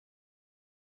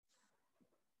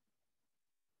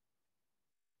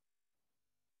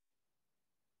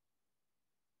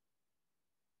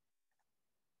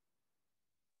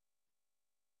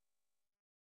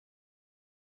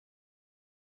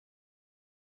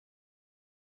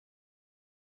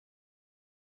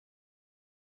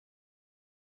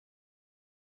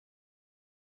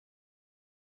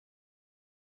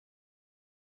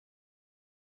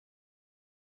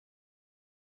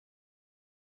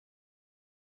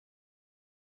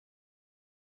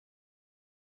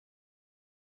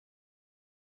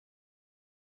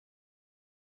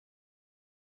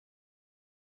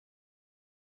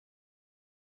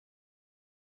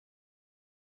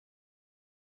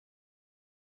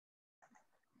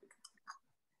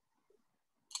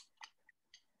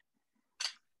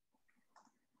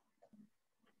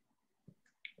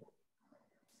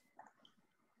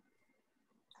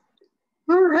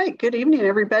right, good evening,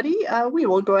 everybody. We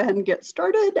will go ahead and get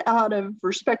started out of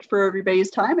respect for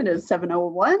everybody's time. It is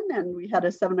 7:01 and we had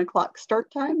a 7 o'clock start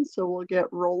time, so we'll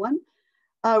get rolling.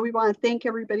 We want to thank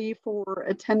everybody for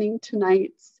attending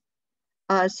tonight's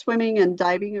swimming and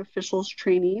diving officials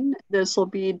training. This will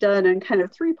be done in kind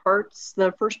of three parts.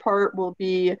 The first part will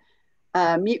be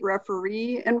meet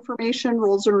referee information,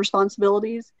 roles and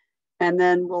responsibilities, and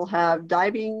then we'll have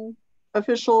diving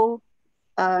official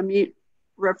diving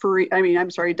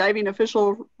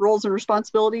official roles and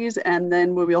responsibilities, and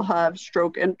then we will have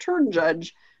stroke and turn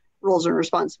judge roles and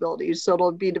responsibilities. So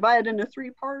it'll be divided into three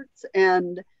parts,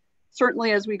 and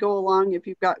certainly as we go along, if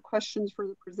you've got questions for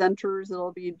the presenters,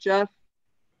 it'll be Jeff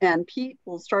and Pete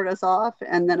will start us off,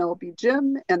 and then it'll be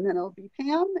Jim, and then it'll be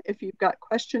Pam. If you've got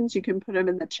questions, you can put them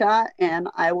in the chat, and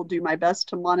I will do my best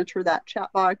to monitor that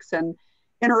chat box and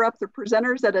interrupt the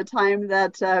presenters at a time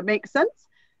that makes sense.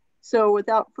 So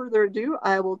without further ado,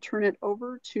 I will turn it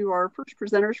over to our first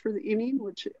presenters for the evening,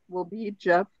 which will be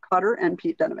Jeff Cotter and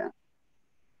Pete Donovan.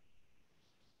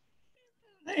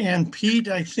 And Pete,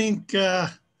 I think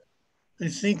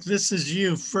this is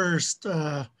you first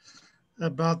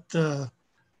about the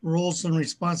roles and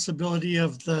responsibility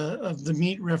of the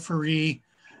meet referee.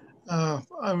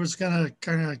 I was gonna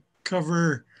kind of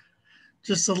cover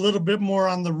just a little bit more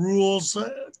on the rules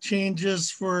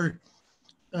changes for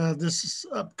this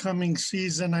upcoming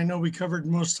season. I know we covered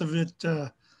most of it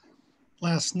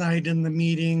last night in the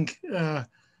meeting,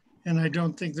 and I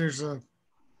don't think there's a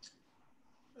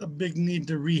big need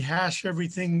to rehash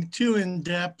everything too in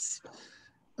depth,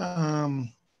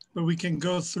 but we can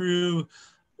go through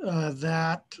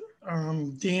that.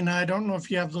 Dana, I don't know if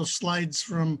you have those slides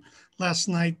from last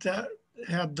night that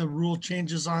had the rule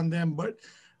changes on them, but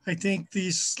I think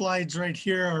these slides right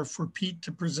here are for Pete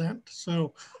to present.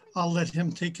 So I'll let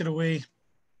him take it away.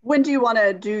 When do you want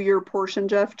to do your portion,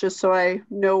 Jeff? Just so I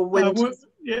know when. When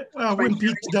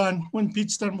Pete's done. When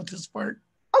Pete's done with his part.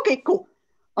 Okay, cool.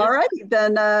 All right,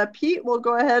 then Pete, we'll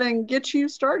go ahead and get you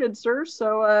started, sir.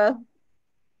 So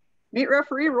meet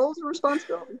referee roles and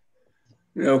responsibilities.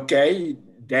 Okay,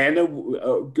 Dana,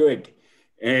 good.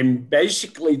 And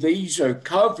basically these are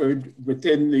covered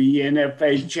within the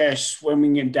NFHS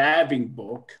swimming and diving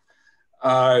book.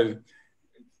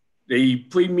 The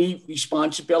pre-meet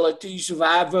responsibilities: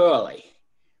 arrive early,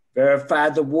 verify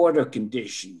the water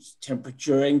conditions,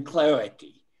 temperature and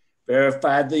clarity,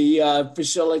 verify the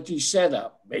facility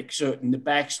setup, make certain the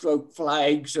backstroke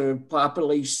flags are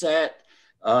properly set,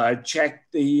 check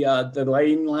the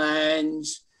lane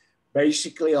lines,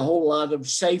 basically a whole lot of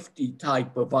safety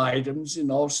type of items and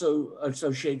also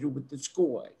associated with the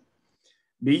scoring.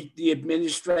 Meet the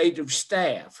administrative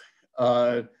staff.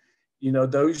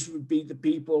 Those would be the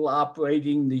people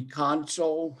operating the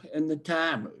console and the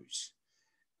timers.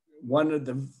 One of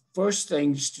the first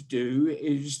things to do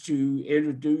is to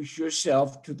introduce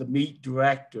yourself to the meet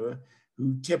director,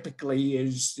 who typically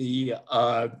is the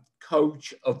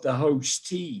coach of the host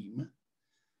team.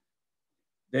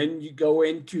 Then you go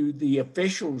into the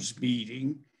officials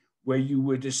meeting where you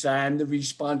would assign the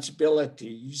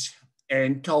responsibilities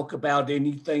and talk about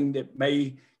anything that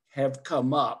may have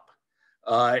come up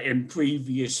in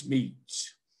previous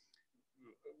meets.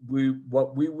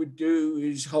 What we would do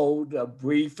is hold a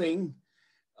briefing,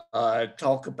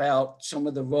 talk about some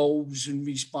of the roles and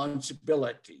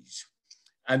responsibilities.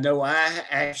 I know I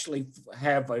actually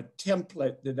have a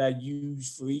template that I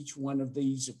use for each one of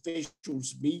these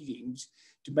officials meetings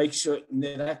to make certain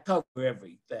that I cover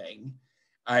everything.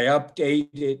 I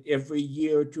update it every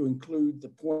year to include the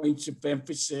points of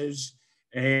emphasis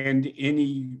and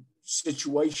any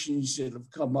situations that have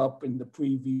come up in the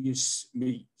previous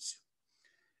meets.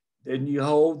 Then you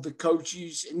hold the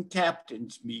coaches and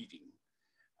captains meeting.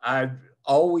 I'd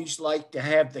always like to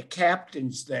have the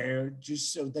captains there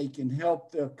just so they can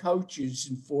help their coaches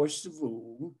enforce the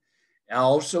rule. I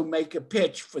also make a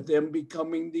pitch for them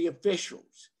becoming the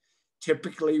officials.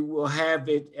 Typically, we'll have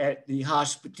it at the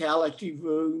hospitality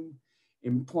room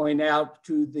and point out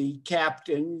to the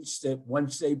captains that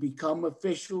once they become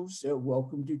officials, they're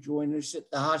welcome to join us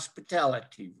at the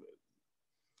hospitality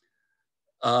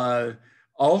room.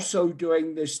 Also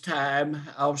during this time,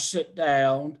 I'll sit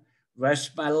down,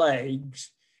 rest my legs,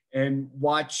 and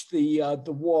watch the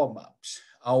warm-ups.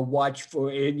 I'll watch for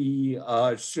any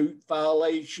suit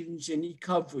violations, any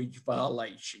coverage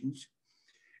violations.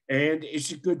 And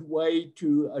it's a good way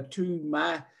to attune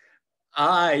my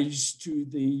eyes to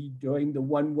during the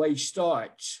one-way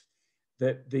starts,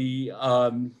 that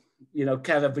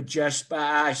kind of adjust my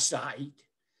eyesight.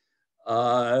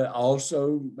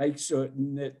 Also make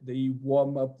certain that the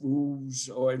warm-up rules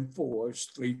are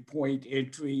enforced, 3-point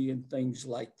entry and things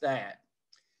like that.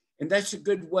 And that's a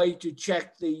good way to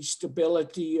check the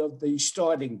stability of the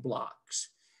starting blocks.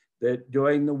 That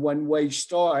during the one-way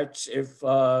starts, if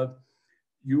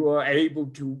you are able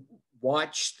to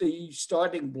watch the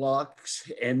starting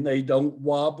blocks and they don't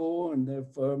wobble and they're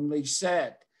firmly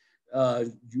set,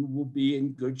 you will be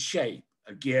in good shape.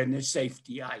 Again, a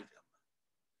safety item.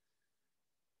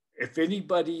 If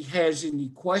anybody has any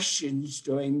questions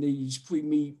during these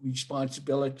pre-meet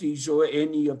responsibilities or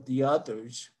any of the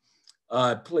others,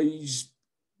 please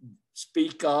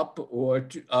speak up, or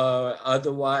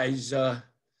otherwise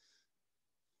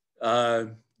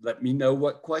let me know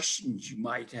what questions you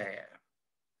might have.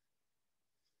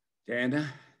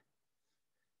 Dana?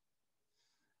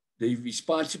 The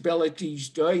responsibilities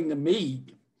during the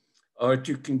meet are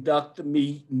to conduct the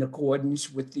meet in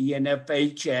accordance with the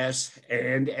NFHS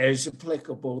and, as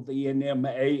applicable, the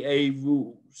NMAA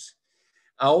rules.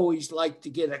 I always like to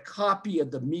get a copy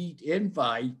of the meet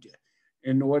invite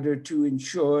in order to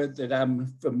ensure that I'm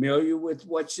familiar with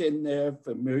what's in there,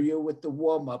 familiar with the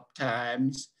warm-up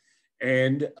times,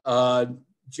 and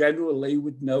generally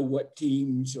would know what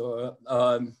teams are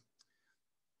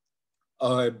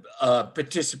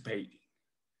participating.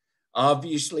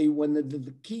 Obviously, one of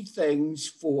the key things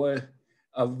for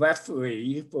a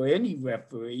referee, for any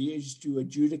referee, is to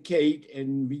adjudicate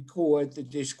and record the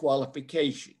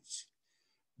disqualifications.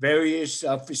 Various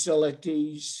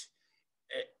facilities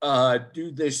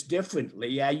do this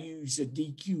differently. I use a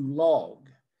DQ log.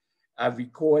 I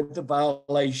record the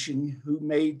violation, who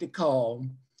made the call.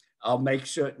 I'll make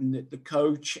certain that the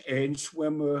coach and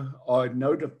swimmer are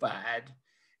notified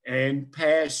and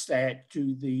pass that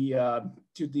to the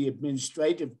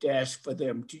administrative desk for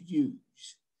them to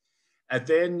use. And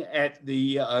then at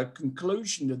the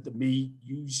conclusion of the meet,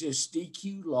 use this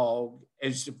DQ log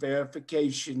as the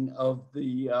verification of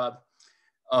the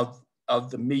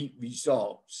meet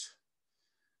results.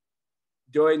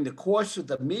 During the course of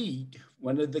the meet,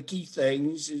 one of the key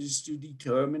things is to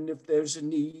determine if there's a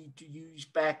need to use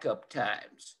backup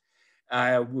times.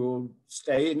 I will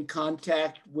stay in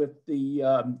contact with the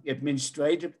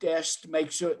administrative desk to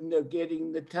make certain they're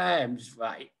getting the times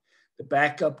right, the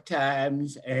backup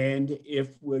times, and if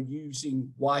we're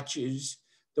using watches,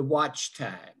 the watch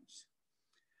times.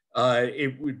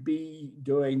 It would be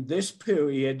during this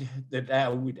period that I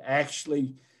would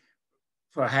actually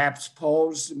perhaps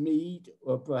pause the meet,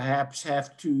 or perhaps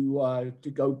have to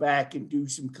go back and do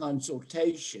some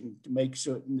consultation to make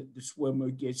certain that the swimmer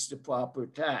gets the proper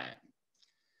time.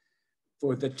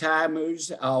 For the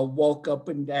timers, I'll walk up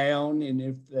and down, and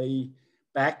if the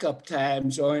backup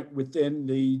times aren't within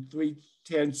the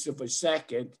 0.3 of a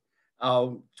second,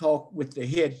 I'll talk with the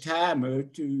head timer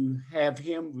to have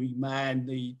him remind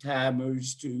the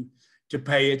timers to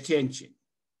pay attention.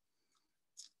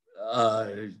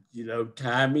 You know,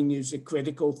 timing is a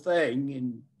critical thing,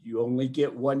 and you only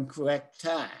get one correct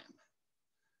time.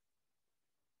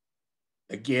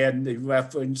 Again, the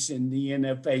reference in the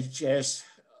NFHS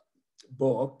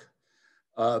book,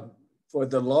 for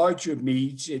the larger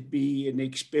meets, it'd be an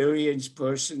experienced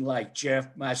person like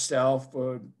Jeff, myself,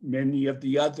 or many of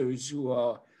the others who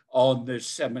are on this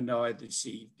seminar this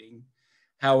evening.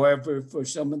 However, for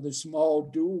some of the small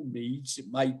dual meets,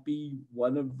 it might be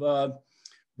one of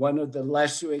the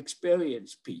lesser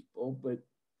experienced people, but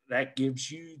that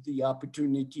gives you the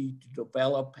opportunity to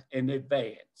develop and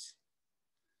advance.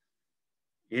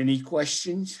 Any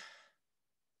questions?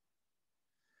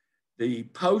 The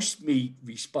post-meet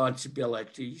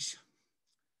responsibilities: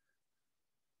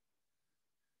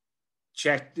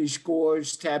 check the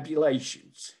scores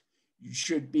tabulations. You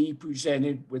should be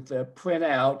presented with a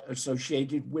printout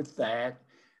associated with that.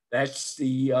 That's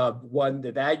the one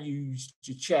that I use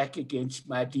to check against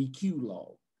my DQ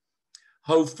log.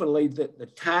 Hopefully that the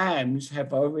times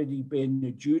have already been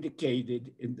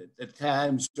adjudicated and that the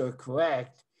times are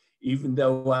correct, even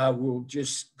though I will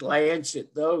just glance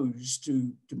at those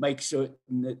to make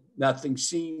certain that nothing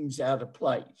seems out of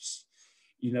place.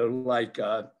 You know, like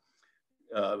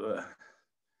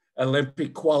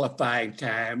Olympic qualifying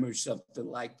time or something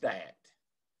like that.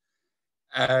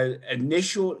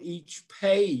 Initial each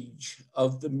page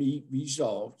of the meet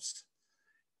results,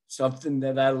 something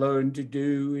that I learned to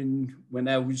do when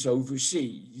I was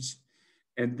overseas.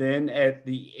 And then at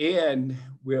the end,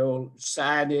 we'll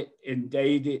sign it and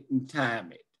date it and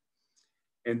time it.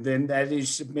 And then that is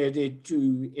submitted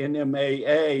to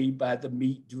NMAA by the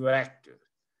meet director,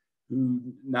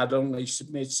 who not only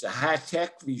submits the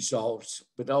high-tech results,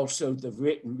 but also the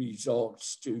written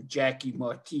results to Jackie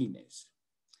Martinez.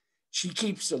 She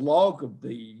keeps a log of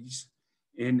these,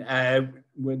 And I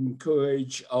would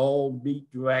encourage all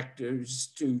meet directors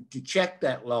to check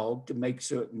that log to make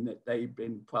certain that they've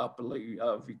been properly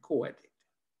recorded.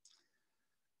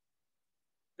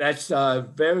 That's a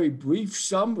very brief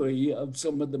summary of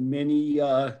some of the many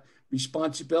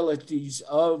responsibilities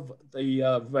of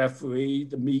the referee,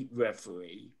 the meet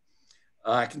referee.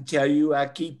 I can tell you I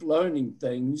keep learning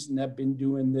things, and I've been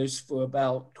doing this for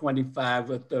about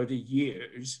 25 or 30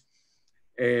 years.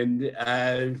 And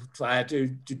I try to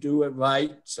do it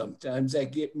right. Sometimes I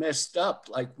get messed up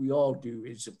like we all do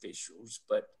as officials,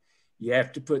 but you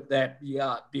have to put that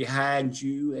behind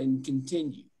you and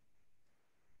continue.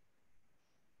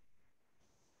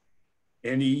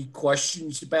 Any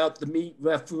questions about the meet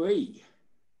referee?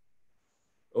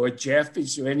 Or Jeff,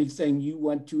 is there anything you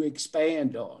want to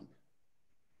expand on?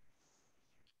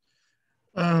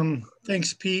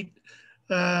 Thanks, Pete.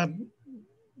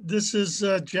 This is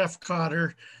Jeff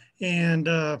Cotter, and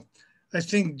I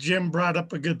think Jim brought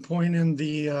up a good point in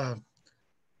the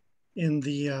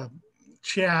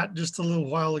chat just a little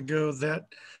while ago that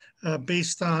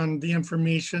based on the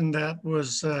information that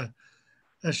was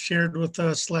shared with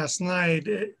us last night,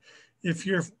 if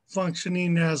you're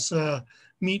functioning as a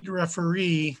meet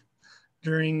referee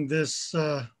during this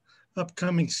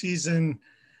upcoming season,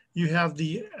 you have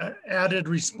the added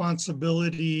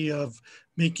responsibility of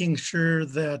making sure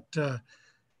that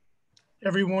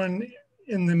everyone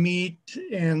in the meet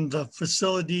and the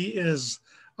facility is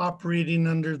operating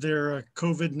under their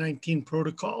COVID-19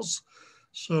 protocols.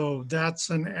 So that's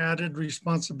an added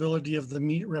responsibility of the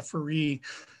meet referee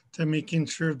to making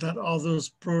sure that all those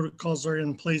protocols are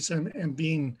in place and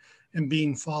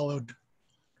being followed.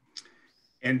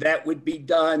 And that would be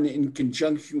done in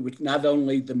conjunction with not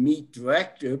only the meet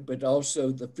director, but also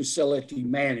the facility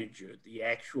manager, the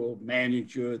actual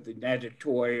manager of the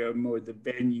natatorium or the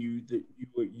venue that you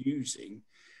were using.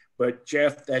 But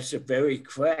Jeff, that's a very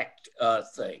correct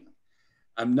thing.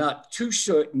 I'm not too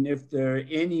certain if there are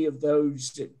any of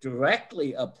those that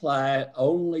directly apply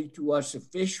only to us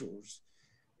officials.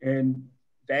 And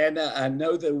Dana, I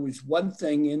know there was one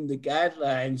thing in the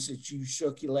guidelines that you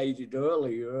circulated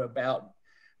earlier about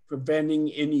preventing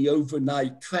any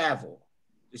overnight travel.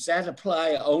 Does that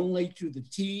apply only to the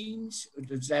teams, or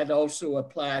does that also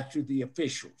apply to the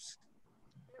officials?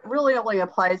 It really only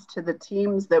applies to the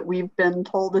teams that we've been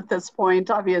told at this point.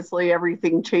 Obviously,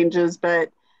 everything changes, but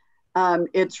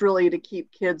it's really to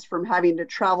keep kids from having to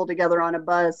travel together on a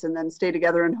bus and then stay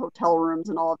together in hotel rooms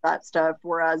and all of that stuff.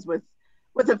 Whereas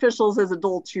with officials as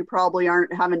adults, you probably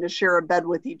aren't having to share a bed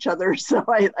with each other. So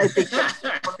I think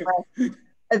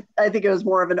I think it was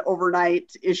more of an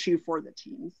overnight issue for the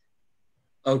teams.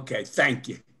 Okay, thank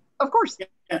you. Of course.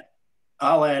 Yeah.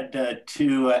 I'll add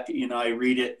I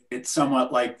read it, it's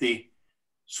somewhat like the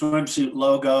swimsuit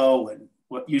logo and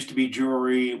what used to be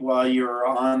jewelry while you're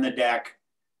on the deck.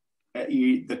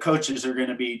 The coaches are going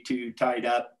to be too tied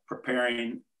up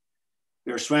preparing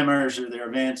their swimmers or their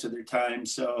events or their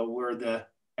times. So we're the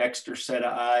extra set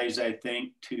of eyes, I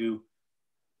think, to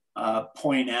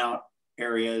point out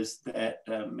areas that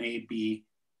may be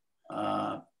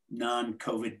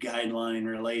non-COVID guideline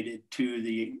related to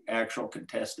the actual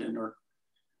contestant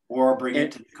or bring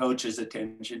it to the coach's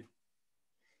attention.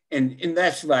 And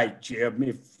that's right, Jim.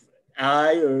 If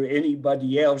I or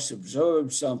anybody else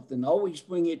observes something, always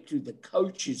bring it to the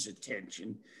coach's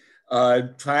attention.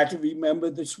 Try to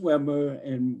remember the swimmer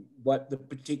and what the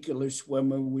particular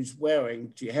swimmer was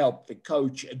wearing to help the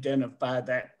coach identify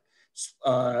that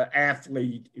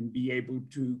athlete and be able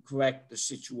to correct the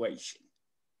situation.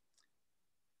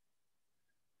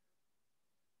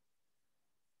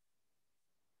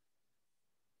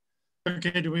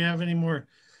 Okay, do we have any more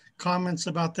comments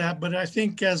about that? But I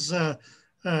think as a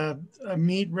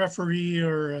meet referee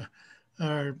or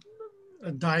a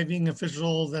diving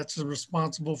official that's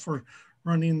responsible for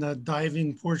running the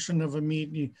diving portion of a meet,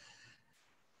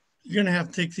 you're going to have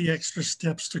to take the extra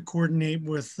steps to coordinate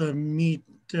with the meet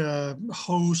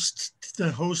host,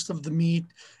 the host of the meet,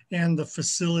 and the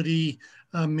facility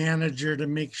manager to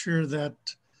make sure that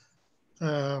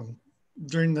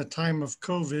during the time of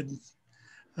COVID,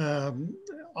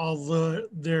 all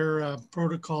their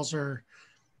protocols are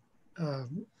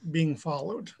being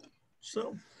followed.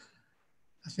 So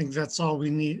I think that's all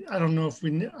we need. I don't know if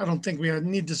I don't think we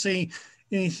need to say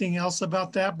anything else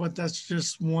about that, but that's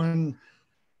just one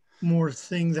more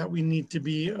thing that we need to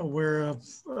be aware of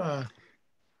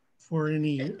for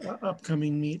any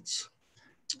upcoming meets.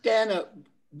 Dana,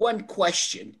 one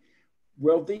question.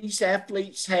 Will these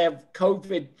athletes have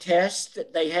COVID tests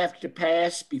that they have to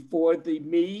pass before the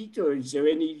meet, or is there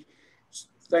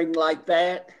anything like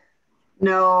that?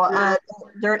 No,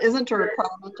 there isn't a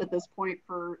requirement at this point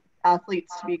for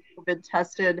athletes to be COVID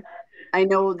tested. I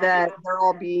know that they're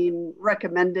all being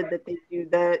recommended that they do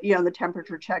the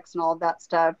temperature checks and all of that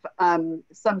stuff.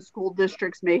 Some school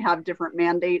districts may have different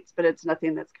mandates, but it's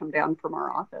nothing that's come down from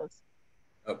our office.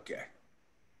 Okay.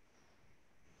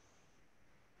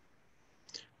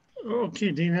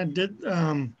 Okay, Dana,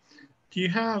 can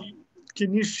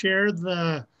you share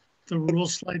the rule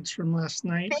slides from last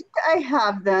night? I think I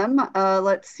have them.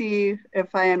 Let's see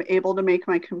if I am able to make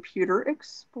my computer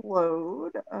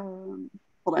explode.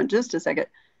 Hold on just a second.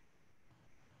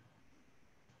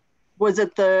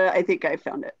 I think I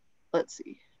found it. Let's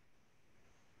see.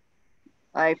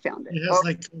 I found it. It has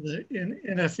like the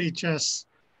NFHS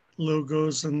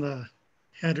logos and the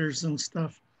headers and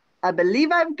stuff. I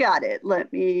believe I've got it.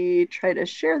 Let me try to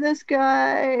share this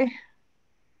guy.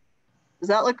 Does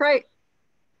that look right?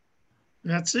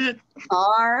 That's it.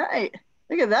 All right.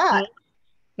 Look at that.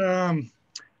 I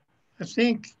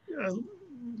think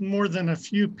more than a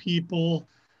few people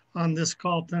on this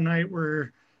call tonight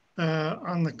were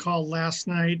on the call last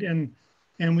night, and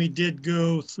we did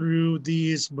go through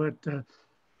these, but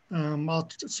we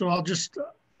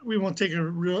won't take a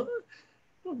real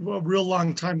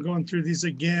long time going through these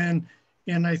again.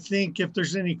 And I think if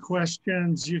there's any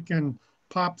questions, you can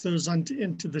pop those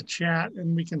into the chat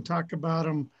and we can talk about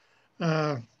them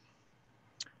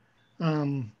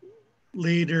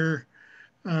later.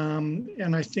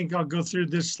 And I think I'll go through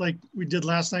this like we did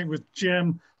last night with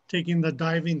Jim, taking the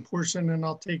diving portion, and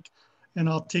I'll take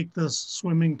the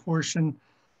swimming portion.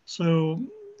 So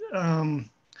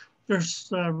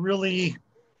there's really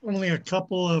only a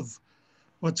couple of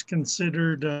what's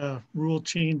considered rule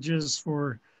changes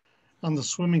on the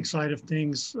swimming side of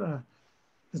things.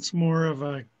 It's more of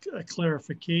a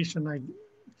clarification,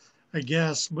 I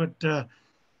guess. But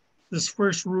this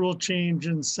first rule change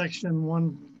in section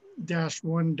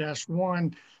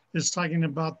 1-1-1 is talking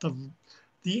about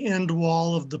the end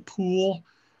wall of the pool.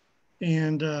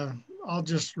 And I'll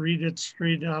just read it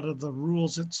straight out of the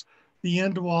rules. It's the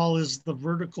end wall is the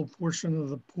vertical portion of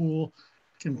the pool,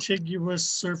 contiguous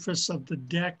surface of the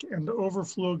deck and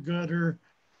overflow gutter,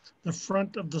 the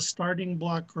front of the starting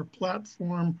block or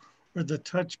platform, or the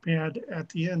touchpad at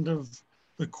the end of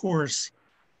the course.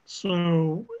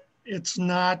 So it's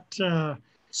not,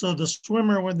 so the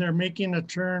swimmer, when they're making a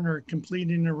turn or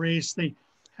completing a race, they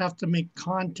have to make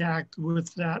contact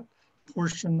with that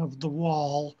portion of the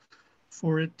wall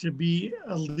for it to be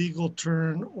a legal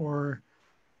turn or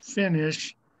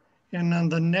finish. And on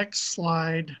the next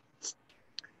slide,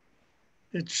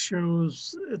 it's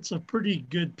a pretty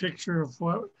good picture of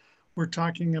what we're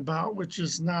talking about, which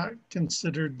is not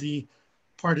considered the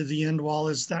part of the end wall,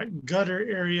 is that gutter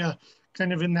area,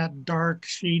 kind of in that dark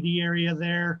shady area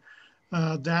there.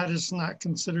 That is not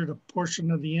considered a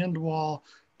portion of the end wall.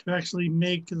 To actually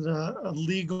make a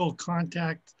legal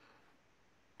contact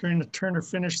during the turn or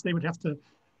finish, they would have to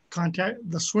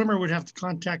the swimmer would have to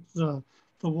contact the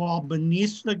wall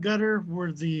beneath the gutter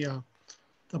where the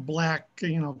black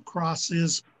cross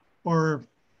is, or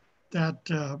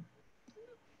that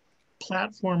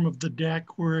platform of the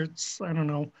deck where it's, I don't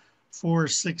know, 4 or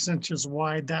 6 inches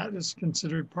wide. That is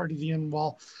considered part of the end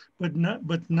wall, but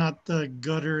not the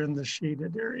gutter in the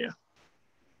shaded area.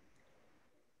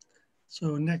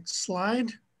 So next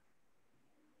slide.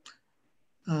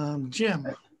 Jim.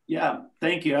 Yeah,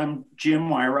 thank you. I'm Jim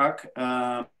Wyrock.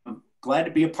 Glad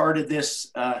to be a part of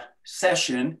this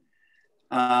session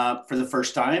for the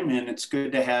first time, and it's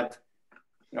good to have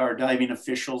our diving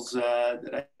officials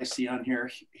that I see on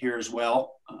here as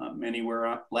well. Many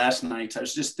were last night. I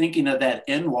was just thinking of that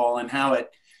end wall and how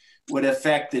it would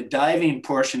affect the diving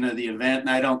portion of the event, and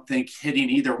I don't think hitting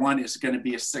either one is going to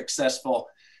be a successful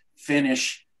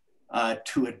finish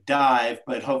to a dive,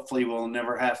 but hopefully we'll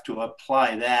never have to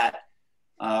apply that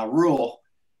rule.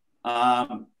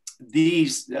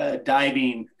 These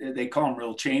diving, they call them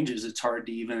rule changes. It's hard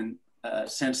to even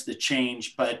sense the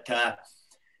change, but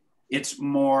it's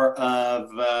more of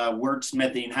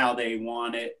wordsmithing how they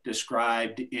want it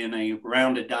described. In a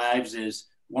round of dives is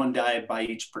one dive by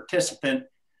each participant.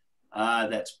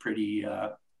 That's pretty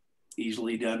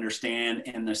easily to understand.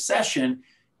 And the session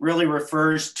really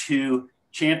refers to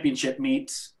championship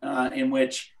meets in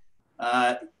which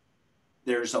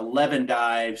there's 11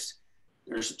 dives.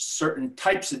 There's certain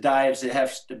types of dives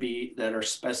that are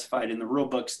specified in the rule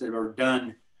books that are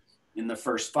done in the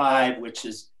first 5, which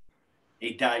is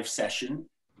a dive session.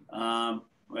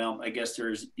 Well, I guess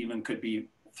there's even could be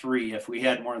 3 if we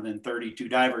had more than 32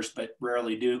 divers, but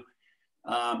rarely do.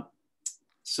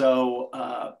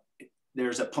 So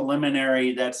there's a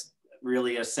preliminary, that's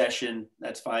really a session,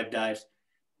 that's 5 dives.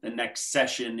 the next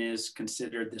session is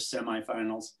considered the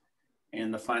semifinals,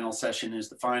 and the final session is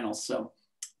the finals. So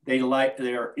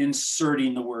they're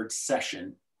inserting the word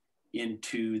session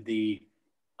into the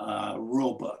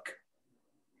rule book.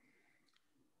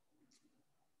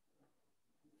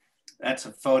 That's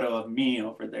a photo of me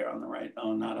over there on the right.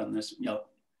 Oh, not on this. No,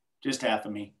 just half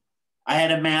of me. I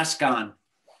had a mask on,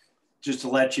 just to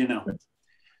let you know.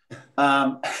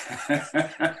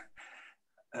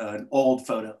 An old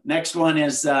photo. Next one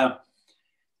is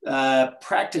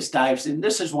practice dives. And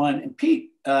this is one, and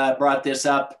Pete brought this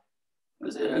up.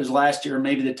 It was last year,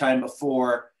 maybe the time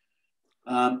before.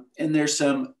 And there's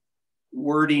some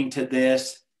wording to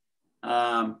this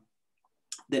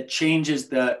that changes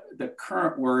the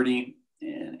current wording,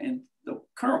 and the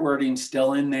current wording is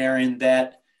still in there, in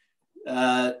that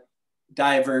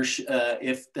divers,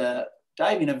 if the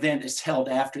diving event is held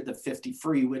after the 50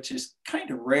 free, which is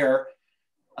kind of rare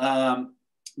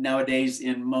nowadays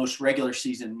in most regular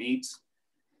season meets,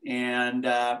 and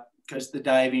because the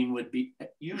diving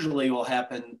usually will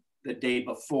happen the day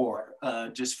before,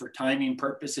 just for timing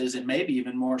purposes, and maybe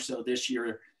even more so this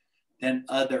year than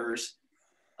others,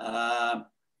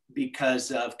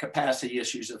 because of capacity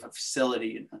issues of a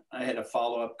facility. I had a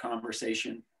follow-up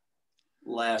conversation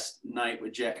last night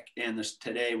with Jack, and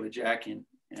today with Jack and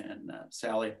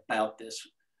Sally about this.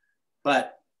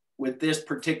 But with this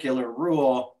particular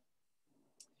rule,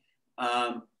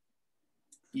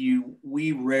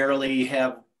 we rarely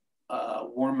have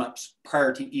warm-ups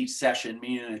prior to each session,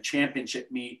 meaning in a championship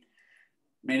meet.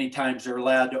 Many times they're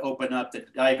allowed to open up the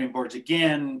diving boards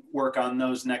again, work on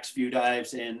those next few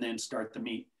dives, and then start the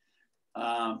meet.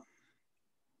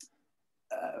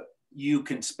 You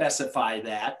can specify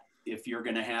that if you're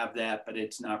going to have that, but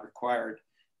it's not required.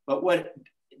 But what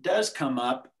does come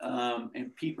up,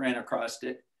 and Pete ran across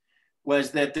it,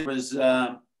 was that there was,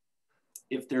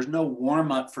 if there's no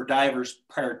warm-up for divers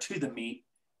prior to the meet,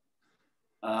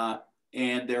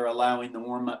 and they're allowing the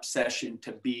warm-up session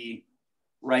to be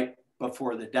right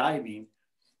before the diving,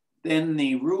 then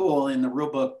the rule in the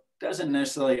rule book doesn't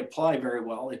necessarily apply very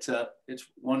well. It's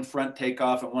one front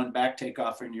takeoff and one back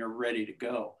takeoff, and you're ready to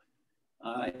go.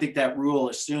 I think that rule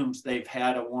assumes they've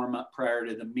had a warm-up prior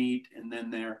to the meet, and then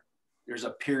there's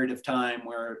a period of time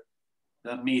where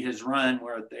the meet has run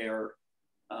where they're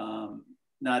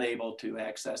not able to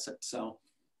access it. So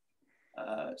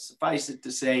suffice it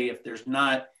to say, if there's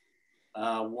not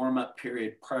a warm-up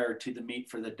period prior to the meet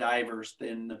for the divers,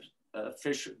 then the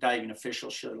diving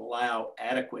official should allow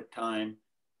adequate time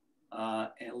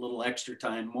and a little extra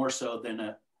time, more so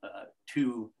than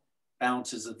 2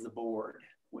 bounces of the board,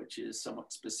 which is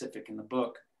somewhat specific in the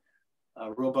book,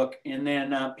 rule book. And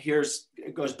then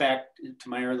it goes back to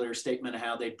my earlier statement of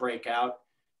how they break out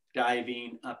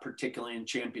diving, particularly in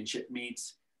championship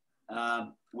meets,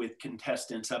 with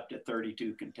contestants, up to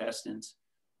 32 contestants.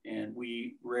 And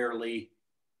we rarely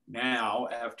now,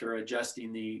 after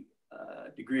adjusting the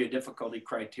degree of difficulty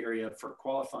criteria for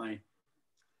qualifying,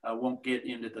 won't get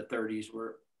into the 30s,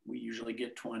 where we usually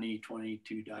get 20,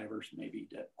 22 divers maybe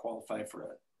to qualify for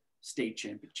a state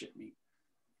championship meet.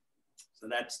 So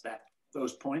that's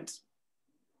those points.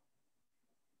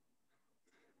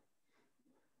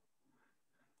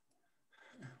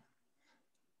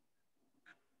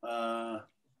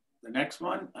 The next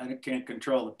one, I can't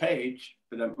control the page,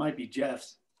 but it might be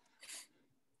Jeff's.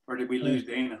 Or did we lose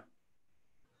Dana?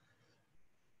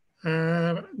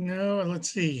 No,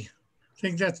 let's see. I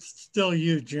think that's still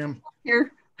you, Jim.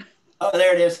 Here. Oh,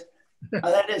 there it is.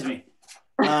 Oh, that is me.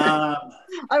 I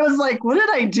was like, what did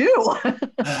I do?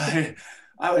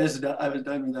 I was done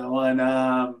with that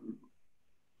one.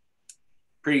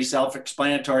 Pretty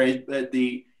self-explanatory, but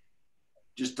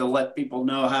just to let people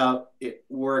know how it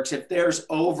works, if there's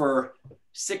over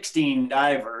 16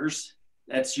 divers,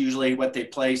 that's usually what they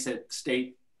place at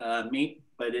state meet,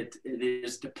 but it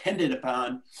is dependent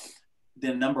upon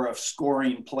the number of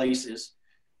scoring places.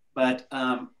 But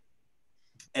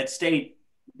at state,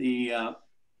 the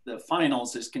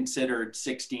finals is considered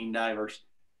 16 divers.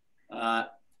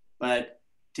 But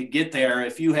to get there,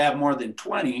 if you have more than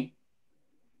 20,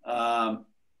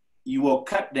 you will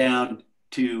cut down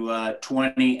to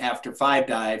 20 after 5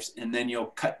 dives, and then you'll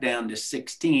cut down to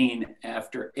 16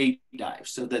 after 8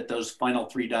 dives, so that those final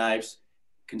 3 dives,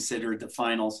 considered the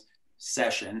finals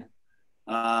session,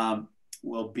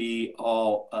 will be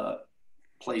all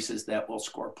places that will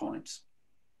score points.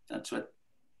 That's what,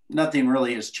 nothing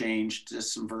really has changed,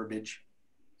 just some verbiage.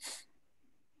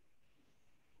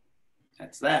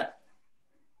 That's that.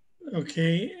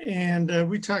 Okay, and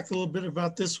we talked a little bit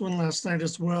about this one last night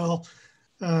as well.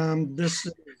 This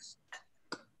is,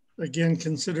 again,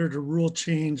 considered a rule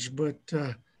change, but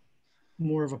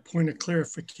more of a point of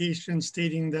clarification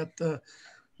stating that the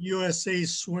USA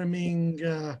Swimming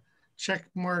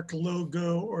checkmark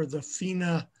logo or the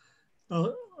FINA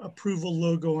approval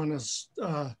logo on a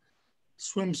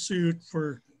swimsuit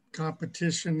for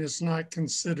competition is not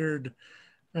considered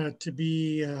to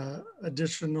be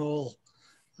additional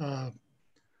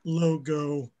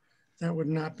logo that would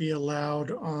not be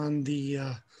allowed on the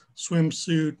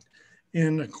swimsuit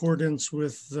in accordance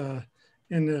with the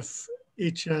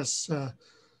NFHS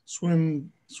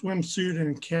swimsuit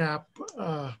and cap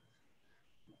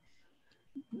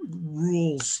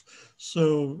rules.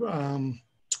 So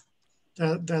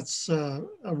that's a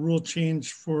rule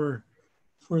change for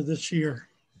this year.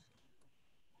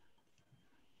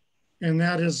 And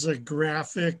that is a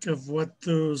graphic of what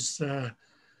those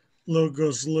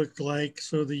logos look like.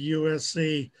 So the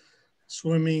USA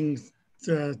Swimming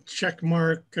check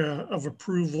mark of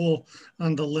approval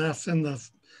on the left and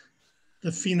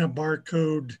the FINA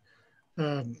barcode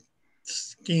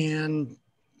scan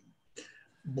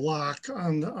block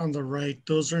on the right.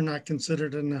 Those are not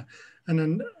considered an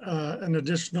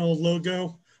additional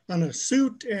logo on a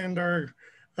suit and are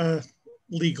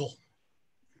legal.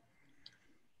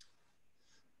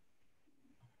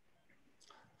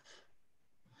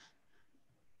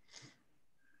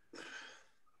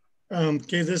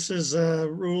 Okay, this is a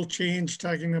rule change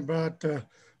talking about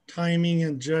timing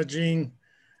and judging.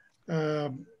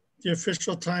 The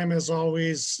official time, as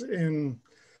always, in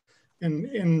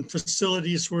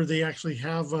facilities where they actually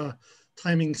have a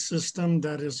timing system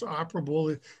that is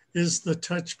operable, is the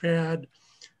touchpad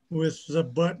with the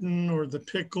button or the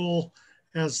pickle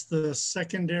as the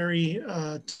secondary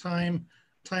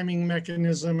timing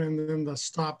mechanism, and then the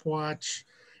stopwatch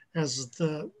as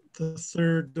the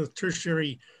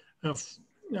tertiary or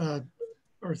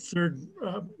third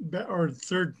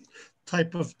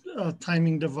type of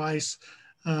timing device.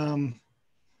 And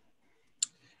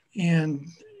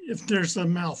if there's a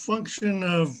malfunction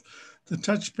of the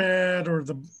touchpad or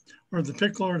the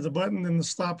pickle or the button, then the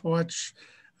stopwatch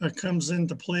comes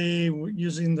into play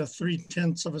using the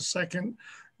 0.3 of a second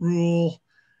rule.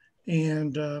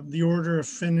 And the order of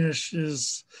finish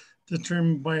is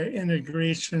determined by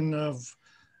integration of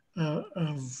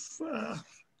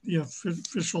the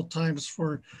official times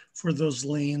for those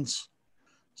lanes.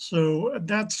 So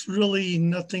that's really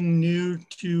nothing new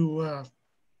to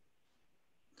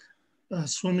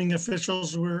swimming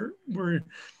officials. We're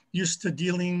used to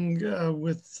dealing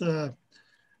with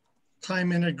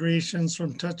time integrations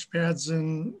from touchpads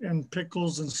and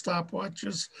pickles and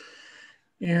stopwatches.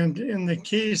 And in the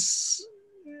case,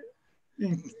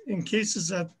 in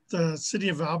cases at the City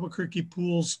of Albuquerque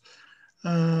pools,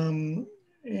 and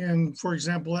for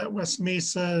example, at West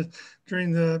Mesa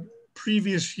during the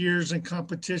previous years in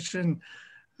competition,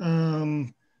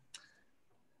 and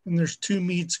there's 2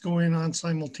 meets going on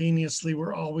simultaneously,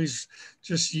 we're always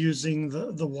just using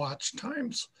the watch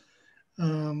times.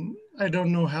 I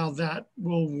don't know how that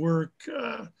will work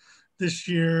this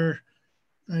year.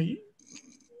 I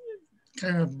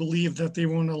kind of believe that they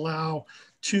won't allow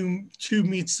two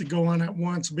meets to go on at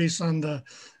once based on the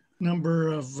number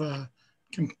of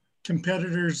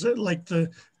competitors. Like the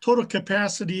total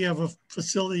capacity of a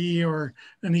facility or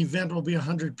an event will be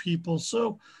 100 people.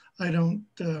 So I don't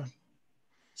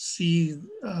see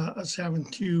us having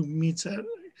 2 meets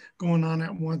going on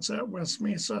at once at West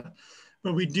Mesa,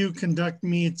 but we do conduct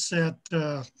meets at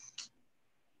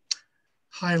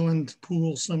Highland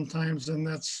Pool sometimes, and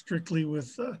that's strictly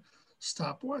with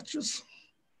stopwatches.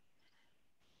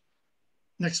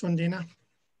 Next one, Dina.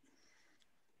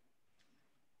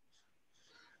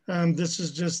 This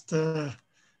is just,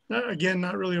 again,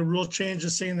 not really a rule change,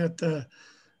 just saying that the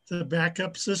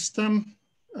backup system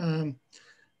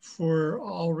for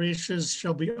all races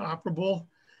shall be operable.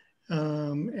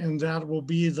 And that will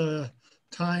be the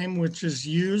time which is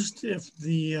used if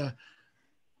the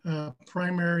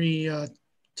primary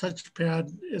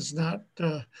touchpad is not,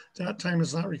 that time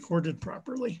is not recorded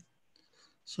properly.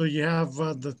 So you have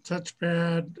the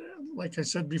touchpad, like I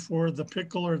said before, the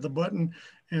pickle or the button,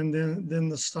 and then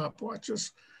the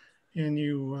stopwatches. And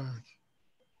you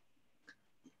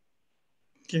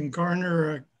can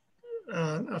garner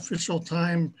official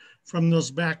time from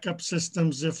those backup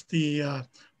systems if the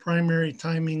primary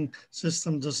timing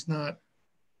system does not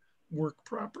work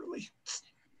properly.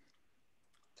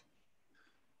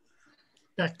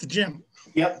 Back to Jim.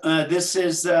 Yep, this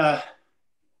is, let's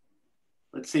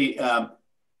see,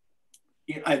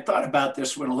 I thought about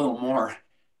this one a little more,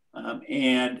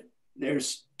 and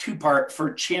there's 2-part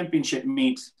for championship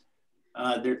meets.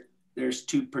 There's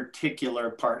 2 particular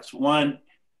parts. One,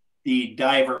 the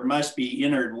diver must be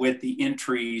entered with the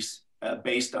entries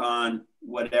based on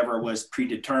whatever was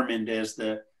predetermined as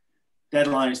the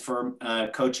deadlines for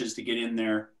coaches to get in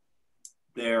their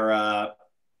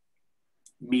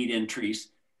meet entries.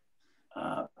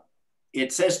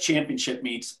 It says championship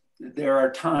meets. There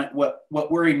are times,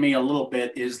 what worried me a little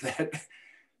bit is that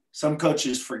some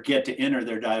coaches forget to enter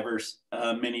their divers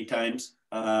many times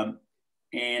and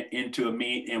into a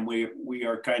meet, and we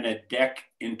are kind of deck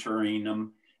entering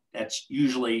them. That's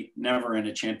usually never in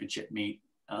a championship meet.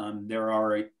 They're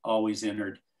always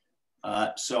entered.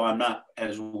 So I'm not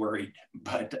as worried,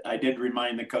 but I did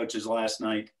remind the coaches last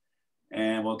night,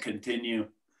 and we'll continue,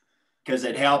 because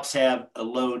it helps have a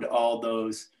load all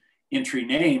those entry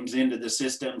names into the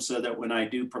system so that when I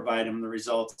do provide them the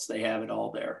results, they have it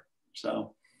all there.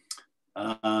 So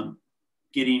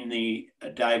getting the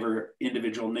diver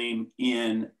individual name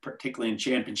in, particularly in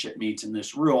championship meets in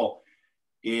this rule,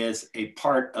 is a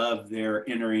part of their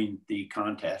entering the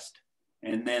contest.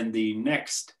 And then the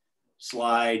next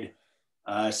slide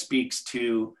speaks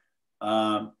to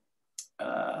the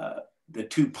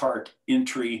two-part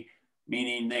entry,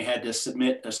 meaning they had to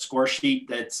submit a score sheet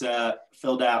that's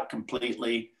filled out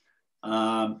completely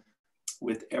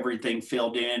with everything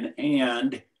filled in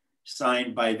and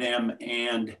signed by them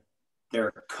and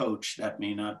their coach. That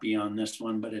may not be on this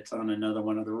one, but it's on another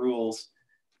one of the rules.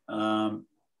 And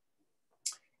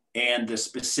the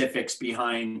specifics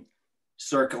behind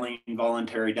circling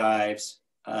voluntary dives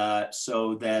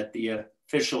so that the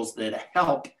officials that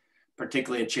help,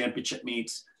 particularly at championship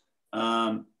meets,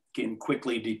 can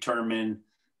quickly determine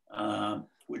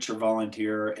which are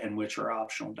volunteer and which are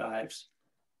optional dives.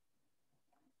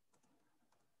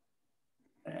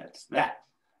 That's that.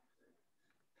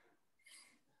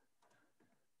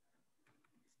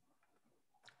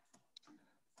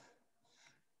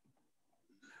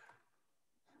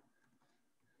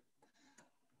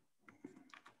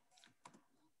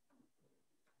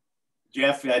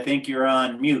 Jeff, I think you're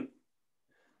on mute.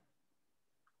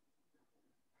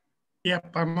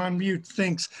 Yep, I'm on mute,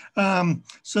 thanks.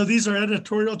 So these are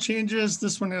editorial changes.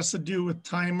 This one has to do with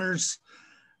timers.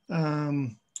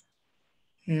 And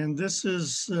this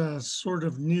is sort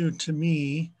of new to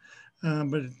me,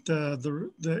 but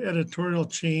the editorial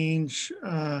change,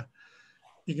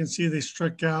 you can see they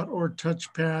struck out "or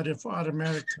touchpad" if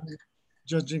automatic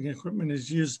judging equipment is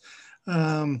used.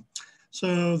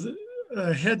 So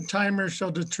a head timer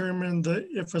shall determine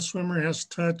if a swimmer has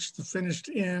touched the finished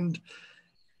end,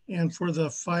 and for the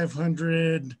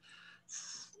 500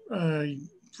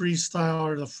 freestyle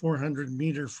or the 400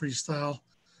 meter freestyle,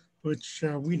 which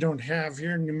we don't have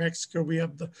here in New Mexico. We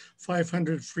have the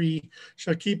 500 free,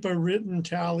 shall keep a written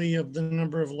tally of the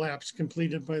number of laps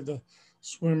completed by the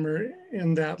swimmer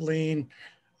in that lane.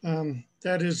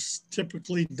 That is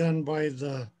typically done by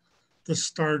the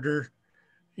starter,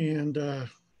 and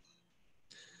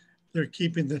they're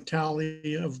keeping the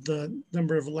tally of the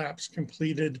number of laps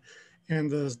completed, and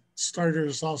the starter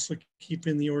is also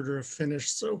keeping the order of finish.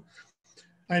 So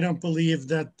I don't believe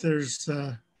that there's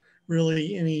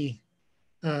really any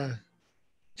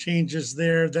changes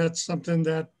there. That's something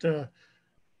that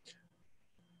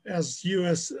as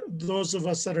those of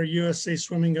us that are USA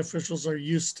swimming officials are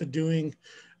used to doing,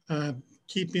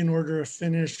 keeping order of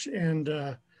finish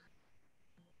and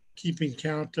keeping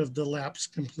count of the laps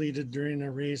completed during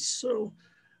a race. So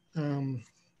I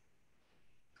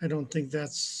don't think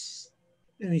that's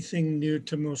anything new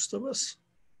to most of us.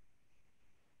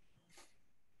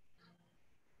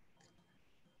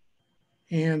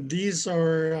 And these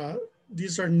are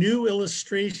new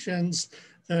illustrations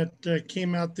that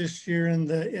came out this year in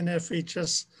the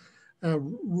NFHS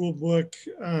rule book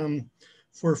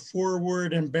for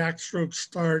forward and backstroke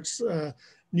starts,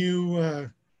 new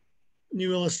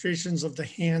illustrations of the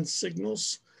hand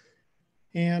signals.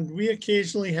 And we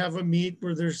occasionally have a meet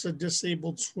where there's a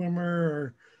disabled swimmer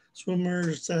or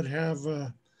swimmers that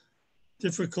have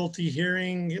difficulty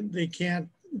hearing.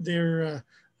 They're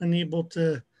unable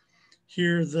to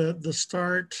hear the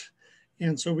start.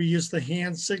 And so we use the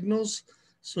hand signals.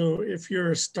 So if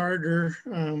you're a starter,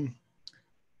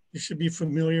 you should be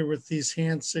familiar with these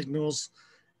hand signals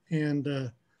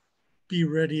and be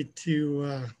ready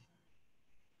to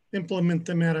implement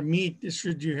them at a meet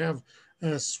should you have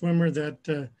a swimmer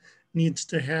that needs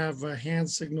to have hand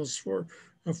signals for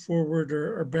a forward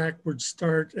or backward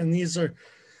start. And these are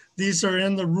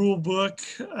in the rule book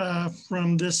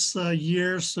from this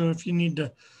year. So if you need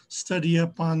to study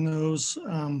up on those,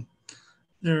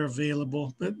 they're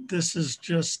available. But this is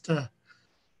just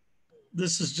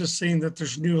saying that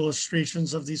there's new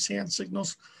illustrations of these hand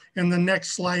signals. And the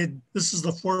next slide, this is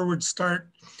the forward start.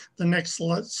 The next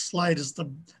slide is the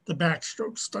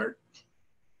backstroke start.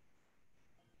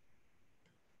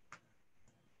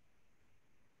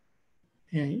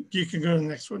 And you can go to the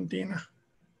next one, Dina.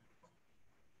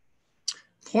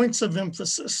 Points of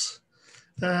emphasis.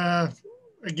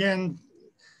 Again,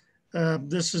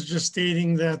 this is just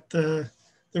stating that the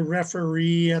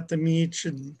referee at the meet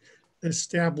should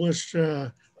establish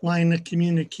a line of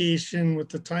communication with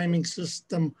the timing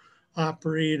system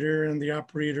operator and the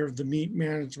operator of the meet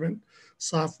management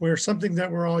software, something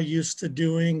that we're all used to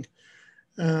doing.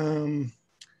 And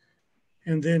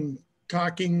then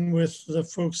talking with the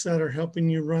folks that are helping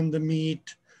you run the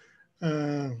meet,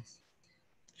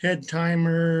 head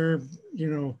timer, you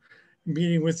know,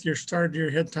 meeting with your starter, your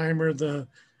head timer, the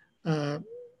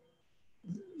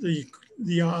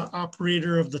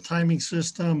operator of the timing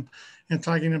system, and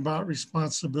talking about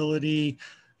responsibility,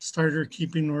 starter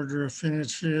keeping order of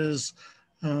finishes,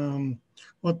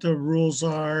 what the rules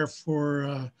are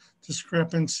for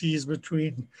discrepancies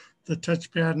between the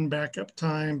touchpad and backup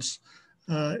times,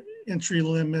 entry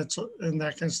limits, and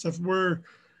that kind of stuff. We're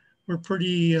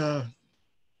pretty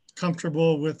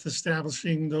comfortable with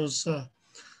establishing those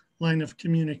line of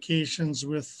communications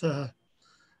with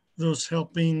those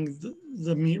helping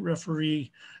the meet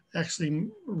referee actually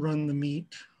run the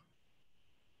meet.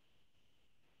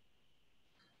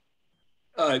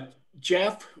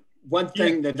 Jeff, one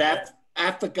thing that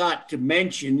I forgot to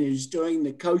mention is during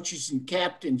the coaches and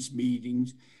captains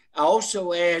meetings, I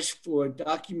also asked for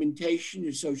documentation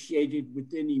associated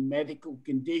with any medical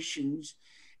conditions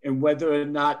and whether or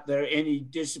not there are any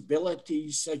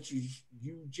disabilities, such as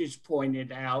you just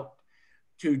pointed out,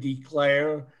 to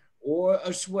declare, or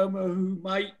a swimmer who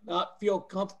might not feel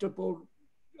comfortable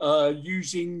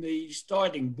using the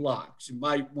starting blocks and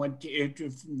might want to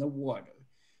enter from the water.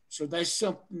 So that's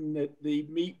something that the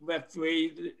meet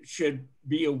referee should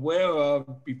be aware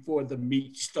of before the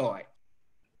meet starts.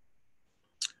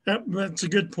 Yep, that's a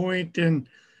good point, and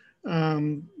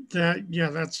that's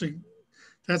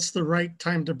the right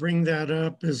time to bring that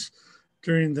up, is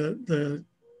during the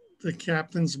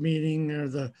captain's meeting or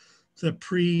the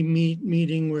pre-meet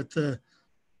meeting with the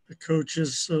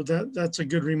coaches. So that's a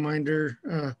good reminder.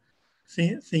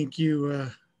 Thank you,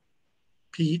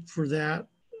 Pete, for that.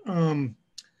 And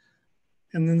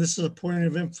then this is a point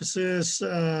of emphasis,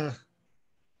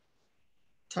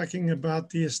 talking about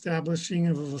the establishing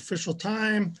of an official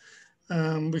time.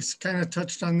 We kind of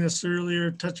touched on this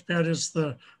earlier. Touchpad is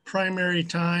the primary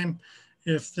time.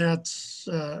 If that's,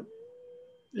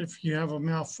 if you have a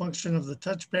malfunction of the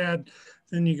touchpad,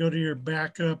 then you go to your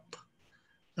backup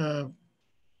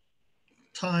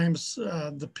times,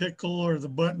 the pickle or the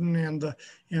button and the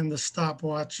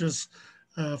stopwatches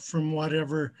from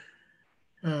whatever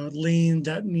lane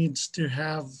that needs to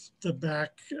have the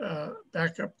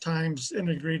backup times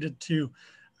integrated to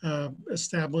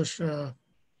establish an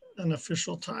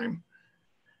official time.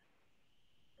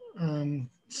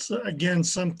 So again,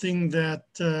 something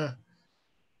that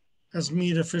as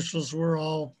meet officials we're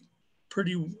all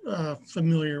pretty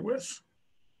familiar with.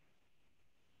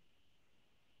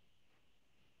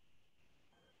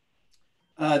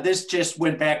 This just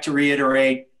went back to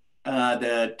reiterate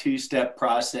the two-step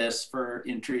process for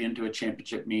entry into a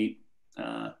championship meet,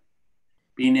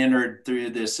 being entered through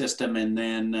the system and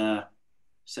then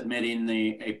submitting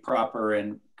a proper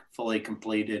and fully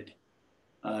completed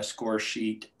score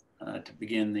sheet to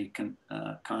begin the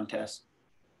contest.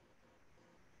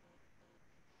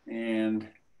 And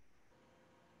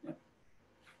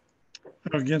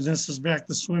again, this is back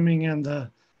to swimming and the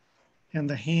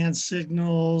hand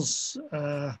signals.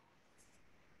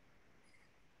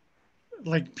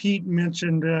 Like Pete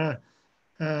mentioned,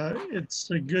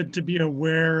 it's good to be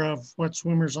aware of what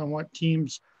swimmers on what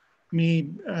teams may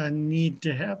need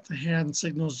to have the hand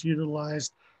signals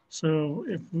utilized. So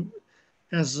if,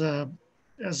 as a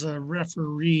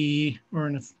referee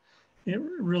or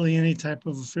really any type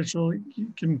of official,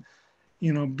 you can,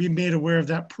 you know, be made aware of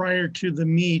that prior to the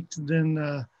meet, then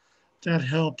that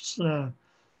helps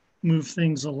move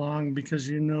things along, because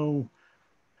you know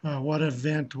what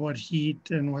event, what heat,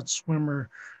 and what swimmer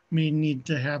may need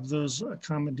to have those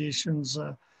accommodations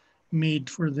made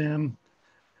for them.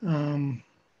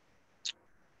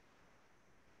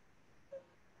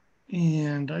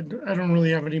 And I don't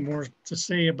really have any more to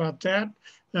say about that.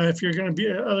 If you're going to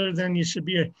be, other than you should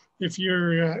be, if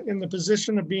you're in the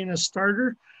position of being a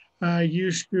starter, you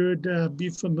should be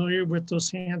familiar with those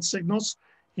hand signals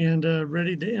and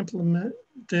ready to implement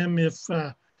them if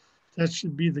that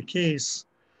should be the case.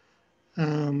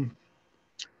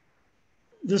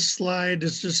 This slide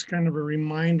is just kind of a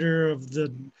reminder of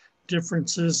the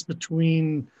differences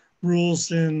between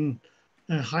rules in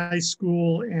high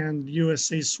school and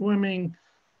USA swimming,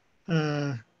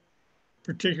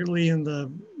 particularly in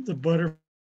the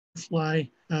butterfly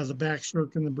the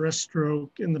backstroke and the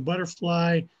breaststroke. In the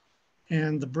butterfly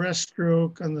and the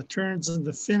breaststroke, on the turns and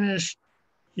the finish,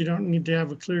 you don't need to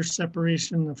have a clear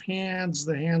separation of hands.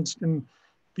 The hands can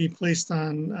be placed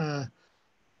on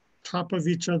top of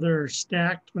each other or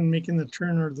stacked when making the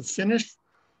turn or the finish.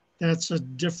 That's a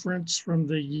difference from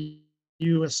the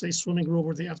USA swimming rule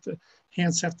where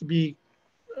hands have to be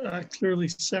clearly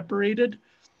separated.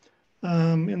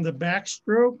 In the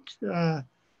backstroke,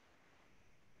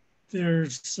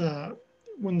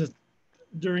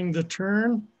 during the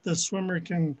turn, the swimmer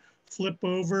can flip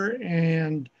over,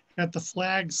 and at the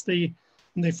flags, when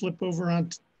they flip over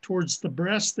towards the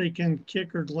breast, they can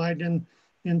kick or glide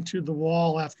into the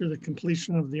wall after the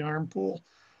completion of the arm pull.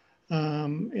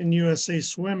 In USA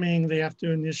swimming, they have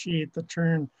to initiate the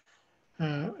turn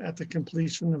at the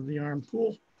completion of the arm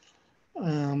pull.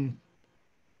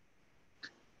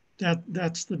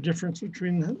 That's the difference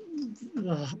between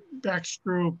the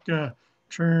backstroke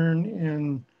turn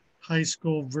in high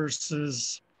school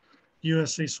versus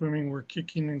USA swimming, where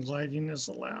kicking and gliding is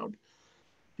allowed.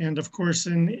 And of course,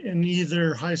 in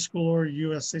either high school or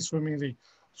USA swimming, the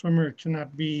swimmer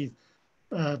cannot be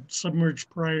submerged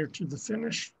prior to the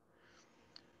finish.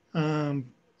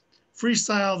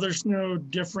 Freestyle, there's no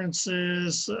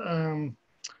differences.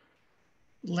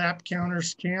 Lap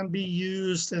counters can be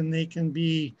used, and they can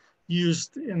be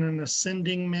used in an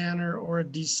ascending manner or a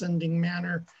descending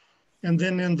manner. And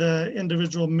then in the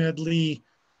individual medley,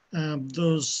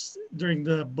 those during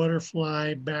the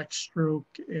butterfly, backstroke,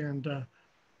 and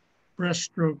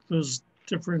breaststroke, those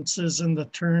differences in the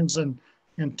turns and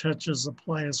touches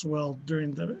apply as well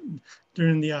during the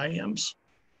IMs.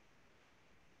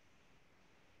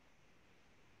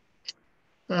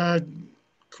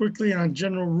 Quickly on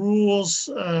general rules,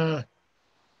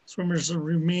 swimmers will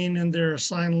remain in their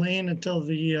assigned lane until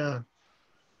the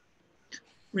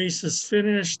race is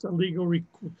finished. A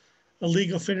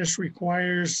legal finish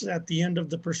requires at the end of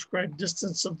the prescribed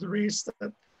distance of the race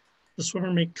that the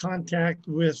swimmer make contact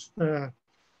with the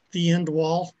end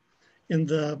wall in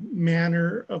the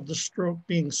manner of the stroke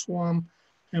being swum.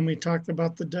 And we talked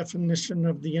about the definition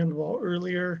of the end wall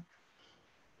earlier.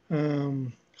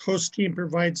 Host team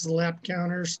provides the lap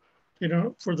counters.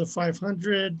 For the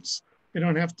 500s, they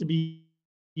don't have to be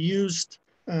used.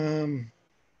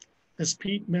 As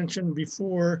Pete mentioned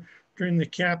before, during the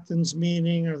captain's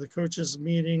meeting or the coach's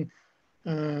meeting,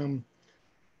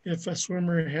 if a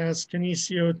swimmer has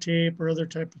kinesio tape or other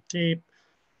type of tape,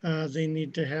 they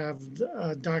need to have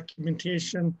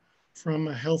documentation from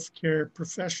a healthcare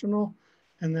professional,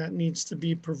 and that needs to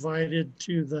be provided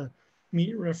to the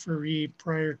meet referee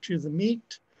prior to the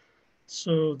meet,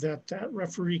 so that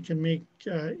referee can make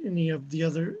the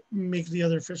other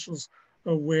officials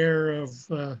aware of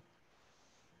the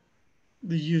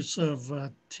use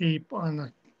of tape on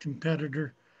a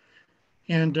competitor.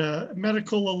 And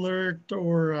medical alert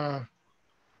or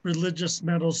religious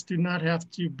medals do not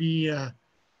have to be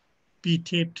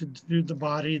taped to the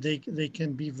body. They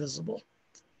can be visible.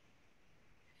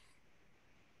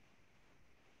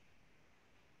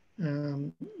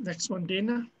 Next one,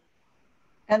 Dana.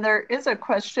 And there is a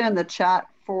question in the chat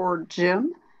for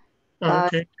Jim.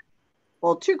 Okay.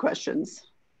 Well, two questions.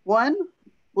 One,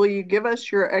 will you give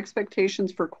us your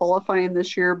expectations for qualifying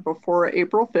this year before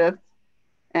April 5th?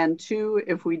 And two,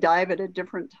 if we dive at a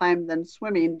different time than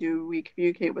swimming, do we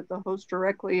communicate with the host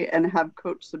directly and have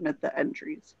coach submit the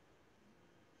entries?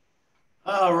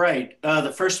 All right.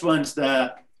 The first one's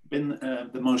been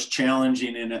the most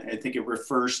challenging, and I think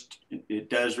it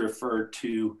does refer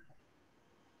to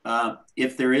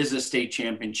if there is a state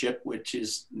championship, which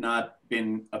has not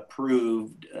been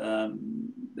approved.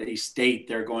 They state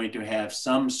they're going to have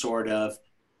some sort of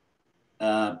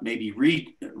maybe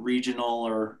regional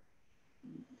or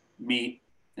meet,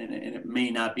 and it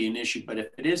may not be an issue, but if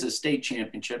it is a state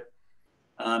championship,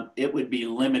 it would be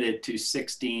limited to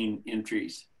 16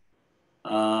 entries.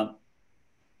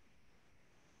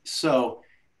 So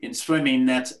in swimming,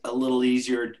 that's a little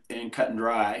easier and cut and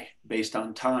dry based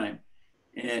on time.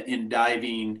 In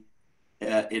diving,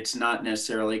 it's not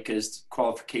necessarily, because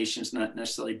qualification is not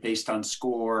necessarily based on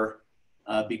score,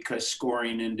 because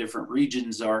scoring in different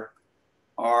regions are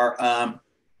going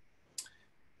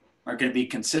to be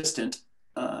consistent.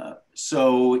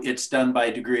 So it's done by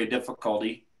degree of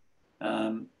difficulty.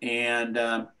 And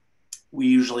we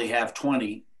usually have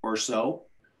 20 or so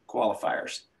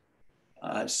qualifiers.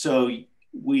 So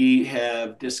we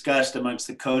have discussed amongst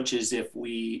the coaches if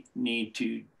we need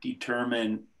to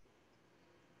determine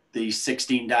the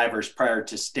 16 divers prior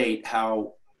to state,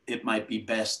 how it might be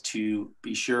best to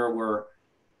be sure we're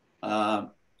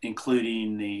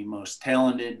including the most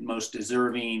talented, most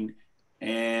deserving,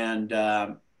 and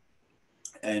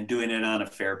doing it on a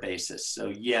fair basis. So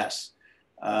yes,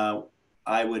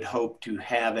 I would hope to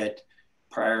have it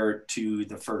prior to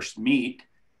the first meet.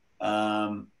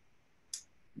 But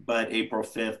April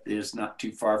 5th is not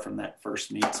too far from that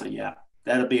first meet. So yeah,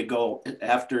 that'll be a goal.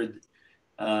 After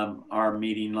our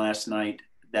meeting last night,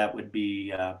 that would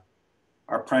be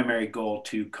our primary goal,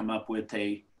 to come up with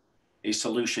a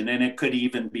solution. And it could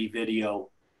even be video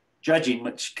judging,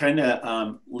 which kind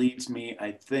of leads me,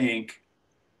 I think,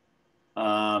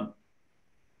 no,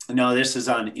 this is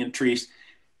on entries.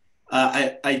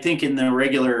 I think in the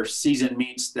regular season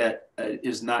meets that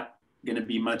is not going to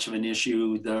be much of an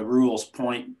issue. The rules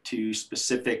point to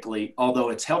specifically, although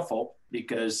it's helpful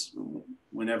because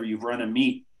whenever you run a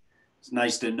meet, it's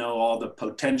nice to know all the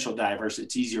potential divers.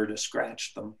 It's easier to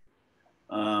scratch them.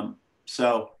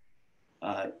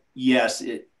 Yes,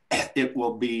 it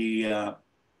will be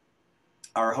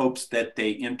our hopes that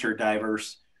they enter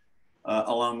divers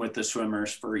along with the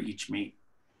swimmers for each meet.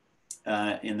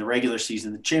 In the regular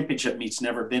season, the championship meet's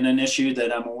never been an issue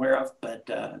that I'm aware of, but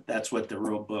that's what the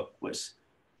rule book was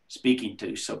speaking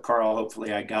to. So Carl,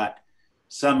 hopefully I got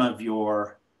some of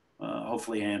your,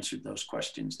 hopefully I answered those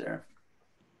questions there.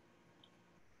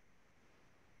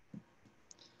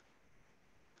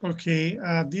 Okay,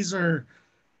 these are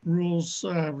rules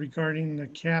regarding the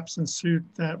caps and suit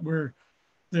that we're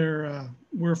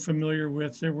familiar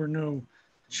with. There were no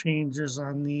changes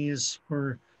on these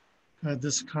for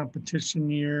this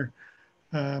competition year.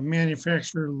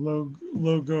 Manufacturer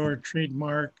logo or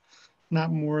trademark,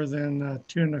 not more than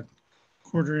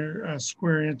 2¼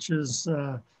 square inches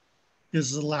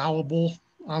is allowable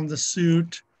on the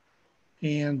suit.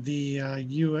 And the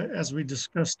as we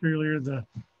discussed earlier, the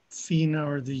FINA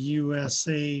or the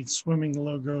USA swimming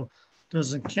logo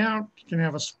doesn't count. You can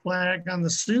have a flag on the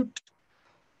suit,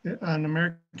 an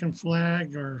American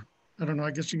flag, or I don't know,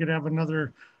 I guess you could have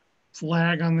another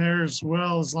flag on there as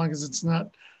well, as long as it's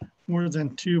not more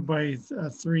than 2 by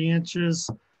 3 inches.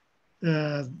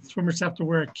 Swimmers have to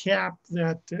wear a cap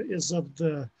that is of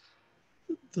the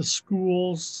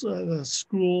schools, the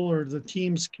school or the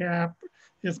team's cap.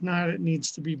 If not, it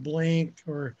needs to be blank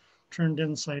or turned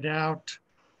inside out.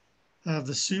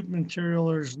 The suit material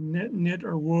is knit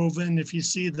or woven. If you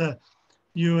see the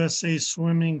USA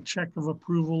Swimming check of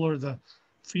approval or the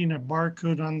FINA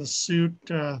barcode on the suit,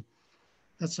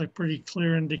 that's a pretty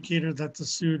clear indicator that the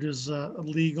suit is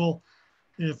legal.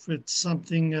 If it's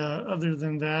something other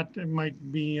than that, it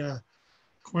might be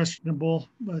questionable,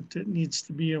 but it needs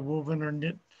to be a woven or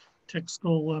knit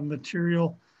textile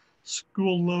material.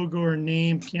 School logo or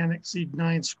name can't exceed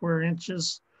 9 square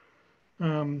inches.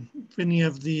 If any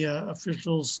of the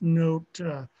officials note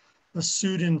a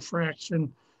suit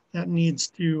infraction, that needs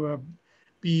to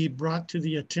be brought to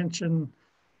the attention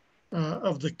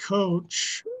of the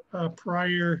coach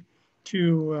prior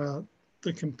to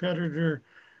the competitor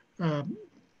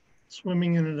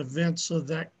swimming in an event, so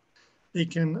that they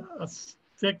can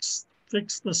fix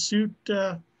the suit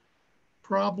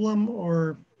problem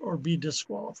or be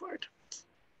disqualified.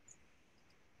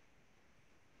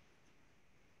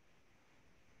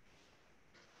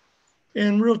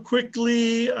 And real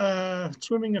quickly,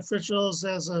 swimming officials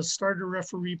as a starter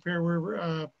referee pair,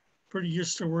 we're pretty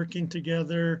used to working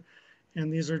together. And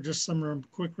these are just some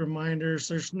quick reminders.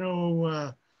 There's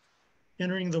no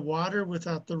entering the water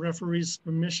without the referee's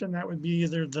permission. That would be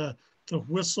either the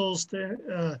whistles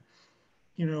to,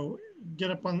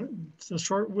 get up on the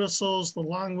short whistles, the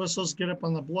long whistles, get up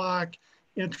on the block,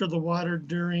 enter the water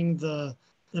during the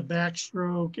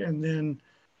backstroke, and then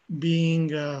being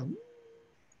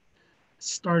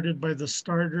started by the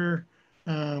starter.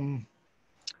 That's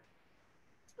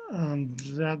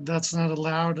not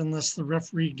allowed unless the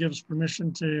referee gives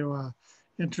permission to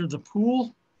enter the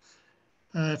pool.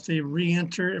 If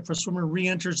a swimmer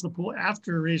re-enters the pool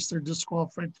after a race, they're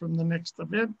disqualified from the next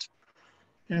event.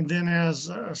 And then as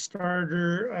a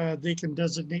starter, they can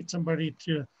designate somebody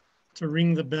to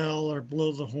ring the bell or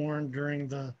blow the horn during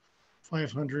the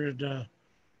 500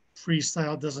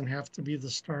 freestyle. It doesn't have to be the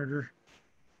starter.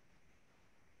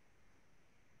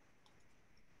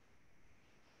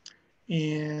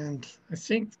 And I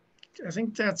think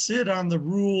that's it on the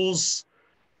rules,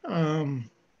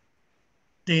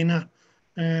 Dana.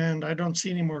 And I don't see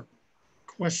any more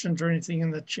questions or anything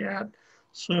in the chat.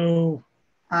 So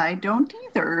I don't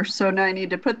either. So now I need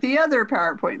to put the other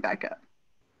PowerPoint back up.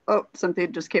 Oh,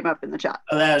 something just came up in the chat.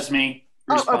 Oh, that was me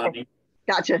responding. Oh, okay.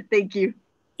 Gotcha. Thank you.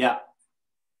 Yeah.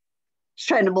 Just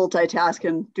trying to multitask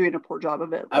and doing a poor job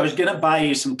of it. I was going to buy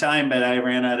you some time, but I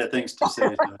ran out of things to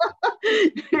say.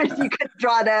 You couldn't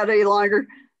draw it out any longer.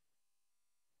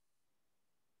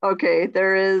 Okay,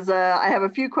 there is, I have a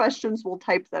few questions. We'll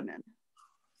type them in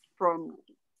from.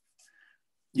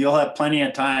 You'll have plenty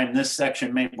of time. This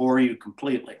section may bore you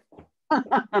completely.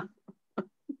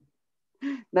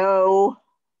 No,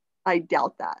 I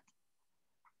doubt that.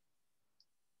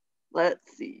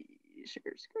 Let's see,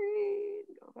 share screen,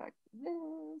 go back to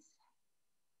this.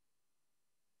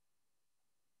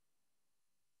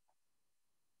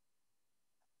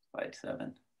 Slide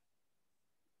 7.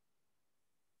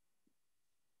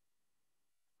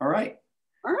 All right.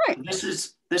 All right. This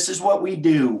is what we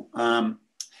do.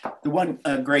 The one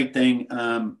great thing,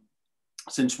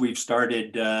 since we've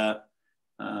started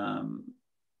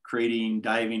creating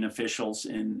diving officials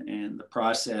and the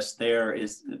process there,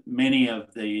 is that many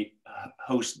of the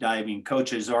host diving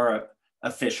coaches are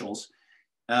officials,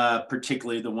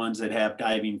 particularly the ones that have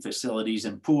diving facilities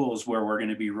and pools where we're going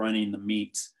to be running the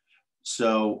meets.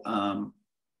 So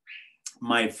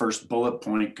my first bullet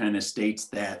point kind of states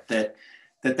that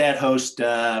host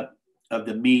of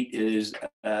the meet is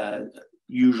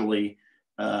usually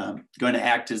going to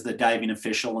act as the diving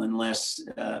official unless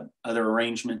other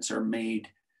arrangements are made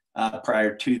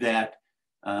prior to that.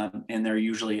 And there are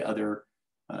usually other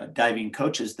diving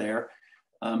coaches there.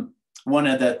 One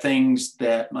of the things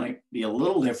that might be a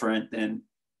little different than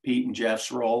Pete and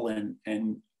Jeff's role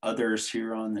and others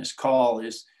here on this call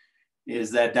is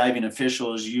that diving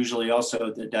official is usually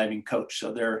also the diving coach.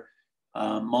 So they're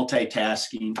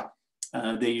multitasking.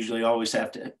 They usually always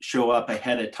have to show up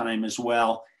ahead of time as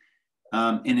well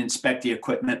and inspect the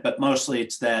equipment, but mostly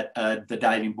it's that the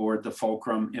diving board, the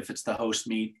fulcrum, if it's the host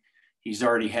meet, he's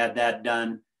already had that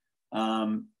done.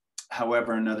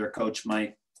 However, another coach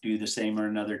might do the same, or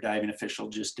another diving official,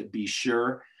 just to be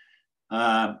sure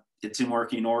it's in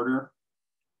working order.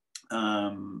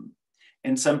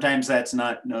 And sometimes that's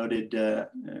not noted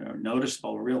or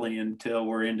noticeable really until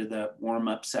we're into the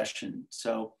warm-up session.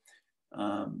 So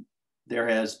there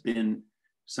has been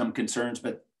some concerns,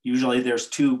 but usually there's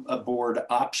two board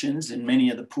options in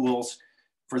many of the pools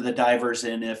for the divers.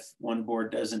 And if one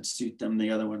board doesn't suit them,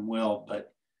 the other one will,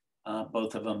 but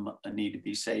both of them need to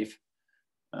be safe.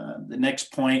 The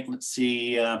next point, let's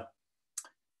see,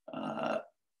 kind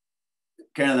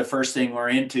of the first thing we're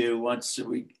into once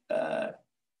we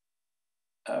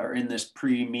are in this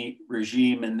pre-meet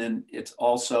regime, and then it's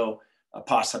also a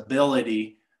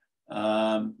possibility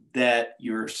that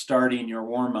you're starting your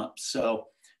warm-ups. So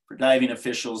for diving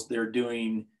officials, they're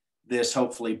doing this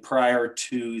hopefully prior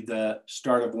to the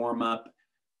start of warm-up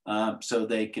so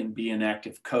they can be an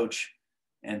active coach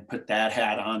and put that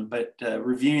hat on. But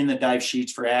reviewing the dive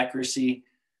sheets for accuracy,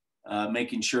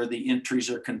 making sure the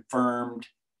entries are confirmed,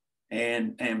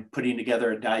 and putting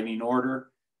together a diving order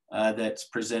that's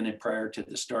presented prior to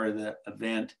the start of the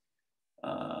event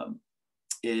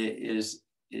is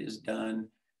done.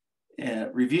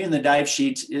 Reviewing the dive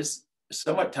sheets is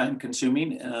somewhat time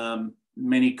consuming.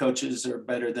 Many coaches are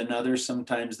better than others.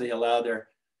 Sometimes they allow their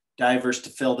divers to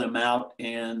fill them out,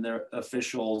 and their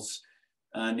officials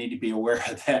need to be aware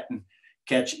of that and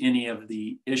catch any of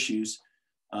the issues.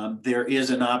 There is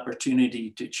an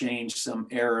opportunity to change some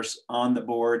errors on the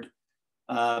board,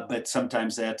 but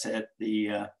sometimes that's at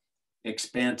the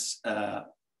expense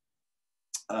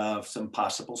of some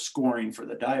possible scoring for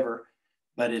the diver,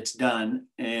 but it's done,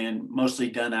 and mostly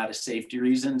done out of safety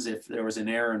reasons. If there was an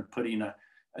error in putting a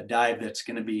dive that's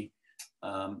going to be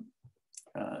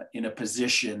in a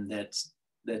position that's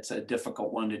a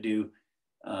difficult one to do,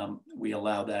 we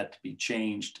allow that to be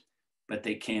changed, but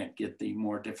they can't get the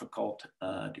more difficult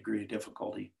degree of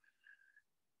difficulty.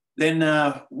 Then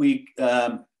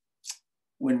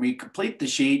when we complete the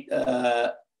sheet,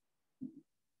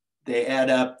 they add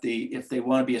up if they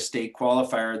want to be a state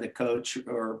qualifier, the coach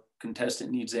or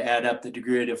contestant needs to add up the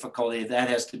degree of difficulty. That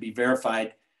has to be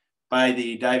verified by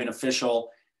the diving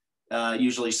official,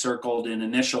 usually circled and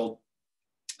initialed,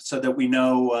 so that we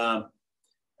know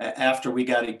after we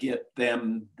got to get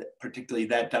them, particularly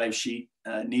that dive sheet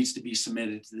needs to be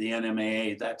submitted to the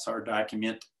NMOA. That's our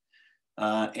document,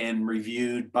 and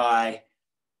reviewed by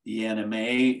the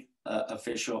NMOA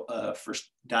official for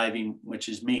diving, which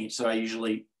is me. So I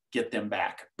usually get them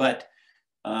back. But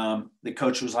the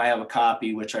coach was, I have a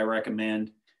copy, which I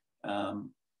recommend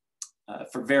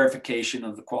for verification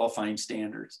of the qualifying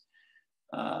standards.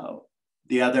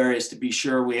 The other is to be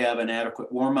sure we have an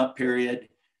adequate warm-up period,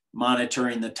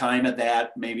 monitoring the time of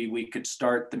that. Maybe we could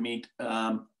start the meet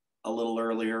a little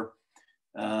earlier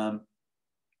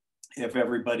if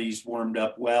everybody's warmed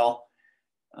up well.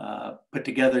 Put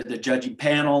together the judging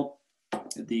panel,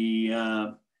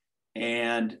 the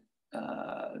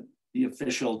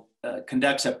official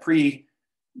conducts a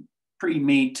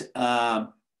pre-meet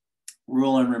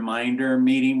rule and reminder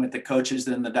meeting with the coaches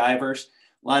and the divers.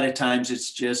 A lot of times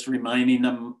it's just reminding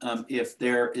them if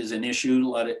there is an issue. A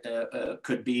lot of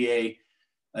could be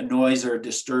a noise or a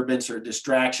disturbance or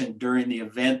distraction during the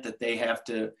event that they have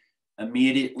to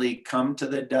immediately come to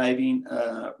the diving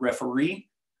referee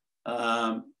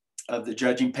of the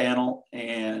judging panel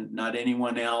and not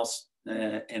anyone else.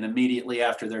 And immediately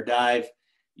after their dive,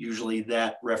 usually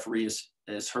that referee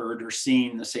has heard or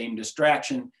seen the same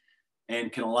distraction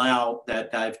and can allow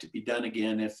that dive to be done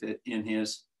again if it, in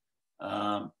his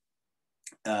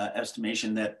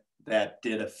estimation, that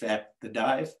did affect the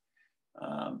dive.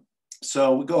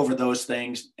 So we go over those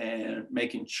things and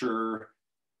making sure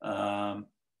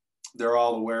they're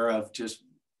all aware of just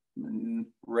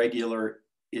regular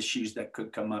issues that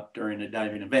could come up during a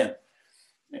diving event.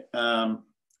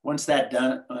 Once that's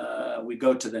done, we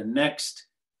go to the next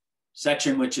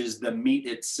section, which is the meet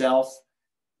itself.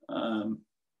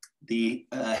 The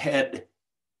head,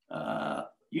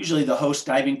 usually the host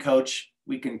diving coach,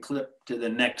 we can clip to the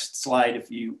next slide if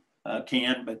you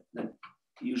can, but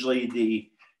usually the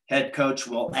head coach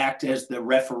will act as the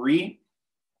referee.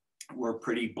 We're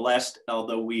pretty blessed,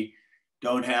 although we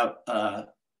don't have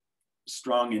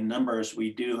strong in numbers.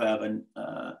 We do have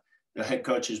the head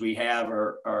coaches we have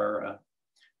are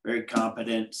very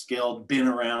competent, skilled, been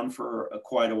around for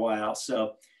quite a while.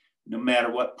 So no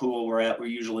matter what pool we're at, we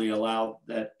usually allow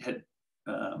that head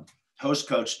host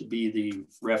coach to be the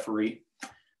referee.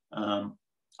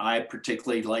 I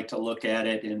particularly like to look at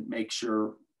it and make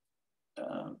sure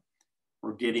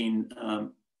we're getting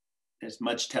as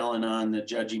much talent on the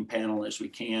judging panel as we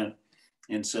can,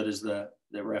 and so does the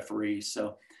referee.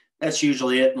 So that's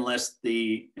usually it, unless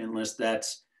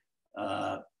that's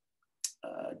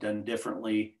done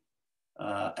differently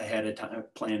ahead of time,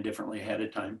 planned differently ahead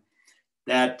of time.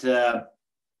 That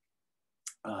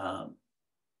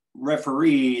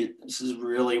referee, this is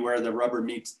really where the rubber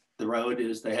meets the road,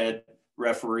 is the head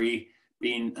referee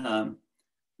being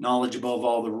knowledgeable of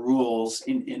all the rules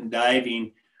in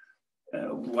diving.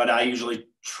 What I usually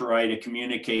try to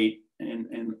communicate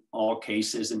in all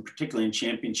cases, and particularly in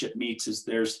championship meets, is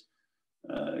there's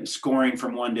scoring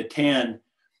from 1 to 10,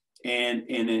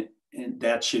 and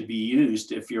that should be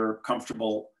used if you're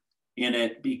comfortable in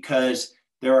it, because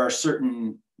there are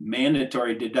certain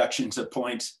mandatory deductions of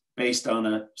points based on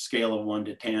a scale of 1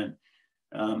 to 10.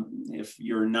 If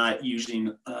you're not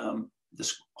using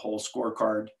this whole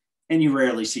scorecard, and you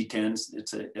rarely see 10s,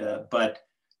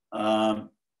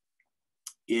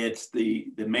 it's the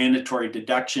mandatory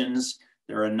deductions.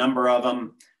 There are a number of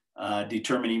them.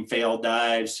 Determining failed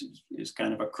dives is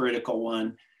kind of a critical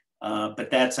one, but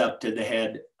that's up to the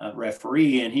head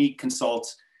referee, and he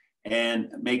consults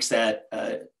and makes that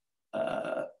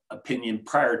opinion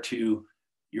prior to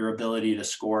your ability to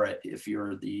score it if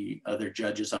you're the other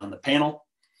judges on the panel.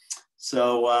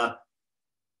 So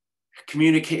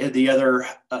communicate. The other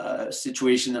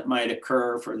situation that might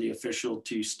occur for the official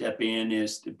to step in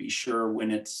is to be sure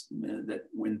when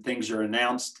when things are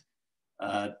announced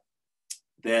that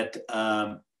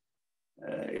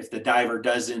if the diver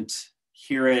doesn't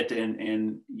hear it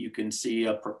and you can see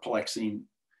a perplexing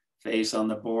face on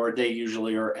the board, they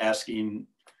usually are asking,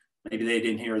 maybe they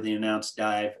didn't hear the announced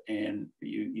dive, and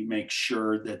you make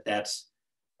sure that that's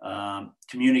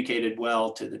communicated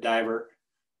well to the diver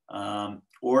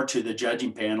or to the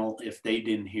judging panel if they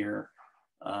didn't hear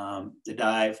the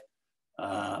dive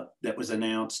that was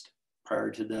announced prior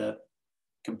to the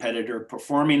competitor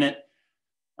performing it.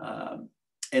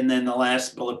 And then the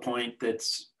last bullet point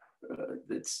that's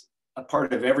a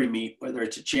part of every meet, whether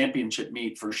it's a championship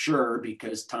meet for sure,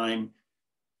 because time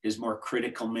is more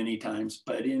critical many times,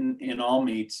 but in all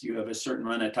meets, you have a certain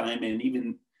amount of time, and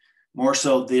even more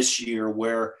so this year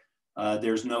where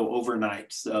there's no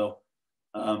overnight. So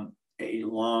a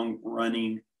long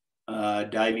running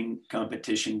diving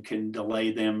competition can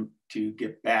delay them to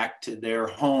get back to their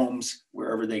homes,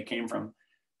 wherever they came from,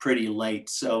 pretty late.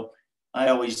 So I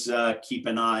always keep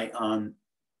an eye on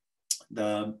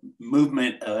the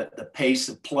movement, the pace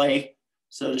of play,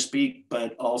 so to speak,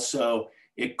 but also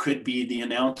it could be the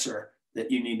announcer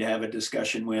that you need to have a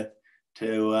discussion with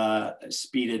to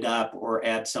speed it up, or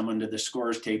add someone to the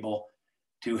scores table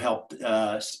to help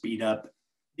speed up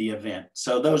the event.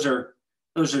 So those are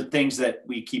things that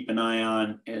we keep an eye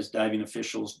on as diving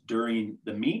officials during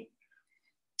the meet.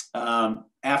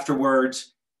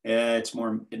 Afterwards, it's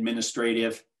more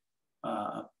administrative.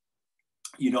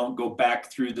 You don't go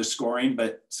back through the scoring,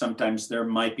 but sometimes there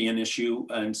might be an issue,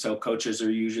 and so coaches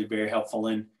are usually very helpful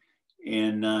in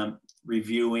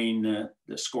reviewing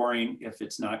the scoring if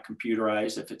it's not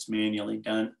computerized, if it's manually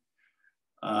done.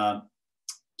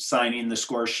 signing the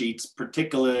score sheets,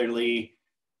 particularly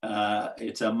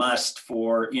it's a must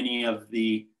for any of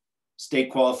the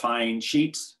state qualifying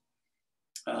sheets.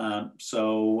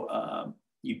 So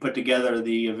you put together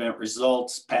the event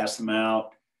results, pass them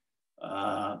out,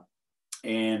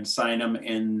 and sign them,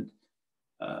 and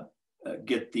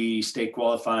get the state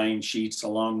qualifying sheets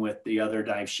along with the other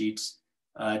dive sheets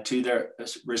to their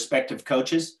respective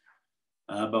coaches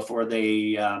before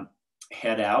they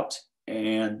head out.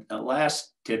 And the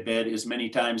last tidbit is many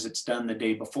times it's done the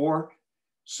day before.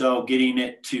 So getting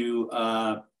it to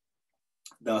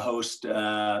the host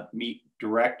meet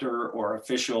director or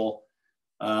official,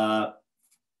 the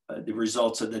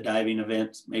results of the diving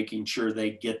events, making sure they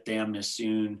get them as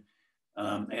soon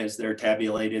as they're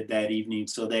tabulated that evening,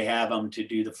 so they have them to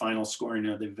do the final scoring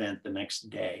of the event the next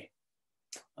day.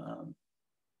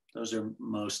 Those are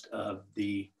most of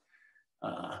the,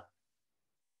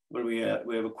 what do we have?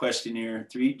 We have a question here.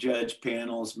 3 judge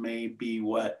panels may be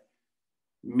what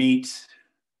meets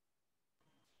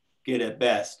get at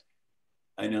best.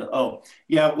 I know. Oh,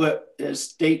 yeah. What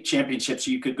state championships,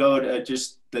 you could go to,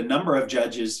 just the number of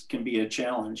judges can be a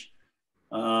challenge.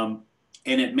 And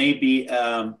it may be,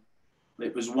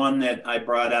 it was one that I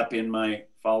brought up in my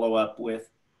follow-up with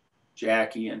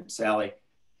Jackie and Sally.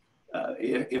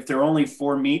 If there are only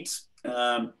 4 meets,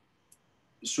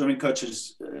 swimming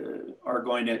coaches are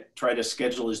going to try to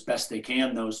schedule as best they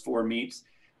can those 4 meets.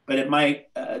 But it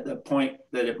might, the point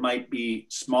that it might be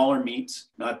smaller meets,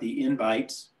 not the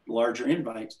invites, larger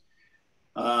invites.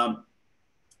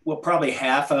 Well, probably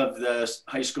half of the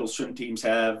high school swim teams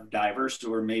have divers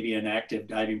or maybe an active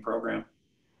diving program.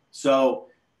 So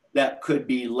that could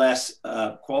be less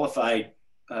qualified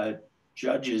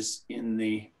judges in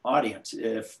the audience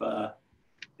if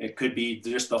it could be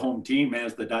just the home team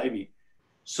has the diving.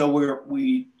 So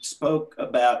we spoke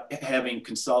about having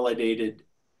consolidated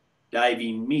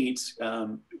diving meets.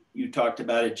 You talked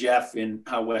about it, Jeff, in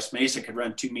how West Mesa could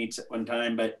run 2 meets at one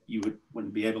time, but you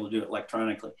wouldn't be able to do it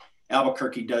electronically.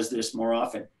 Albuquerque does this more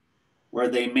often, where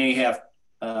they may have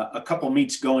a couple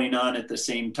meets going on at the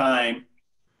same time,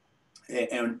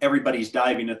 and everybody's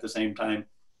diving at the same time.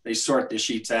 They sort the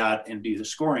sheets out and do the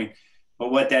scoring.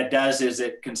 But what that does is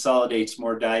it consolidates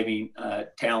more diving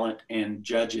talent and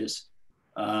judges,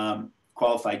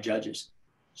 qualified judges.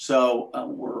 So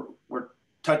we're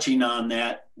touching on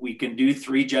that. We can do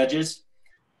 3 judges.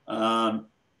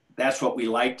 That's what we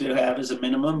like to have as a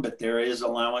minimum, but there is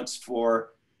allowance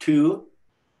for 2.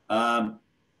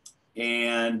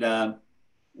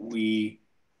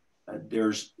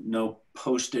 There's no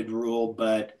posted rule,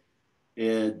 but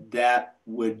that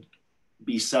would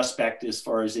be suspect as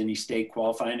far as any state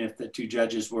qualifying if the 2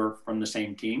 judges were from the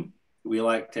same team. We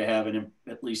like to have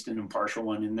at least an impartial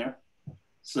one in there.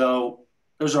 So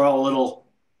those are all little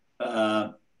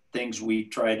things we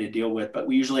try to deal with, but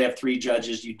we usually have 3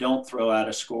 judges. You don't throw out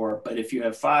a score, but if you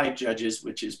have 5 judges,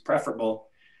 which is preferable,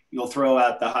 you'll throw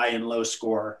out the high and low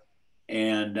score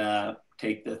and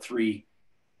take the 3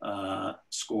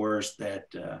 scores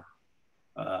that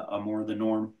are more the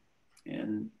norm.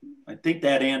 And I think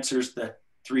that answers the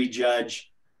 3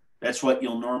 judge. That's what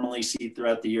you'll normally see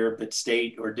throughout the year, but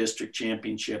state or district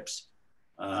championships,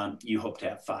 you hope to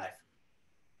have 5.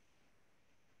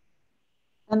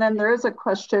 And then there is a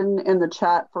question in the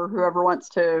chat for whoever wants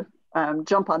to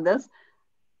jump on this.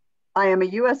 I am a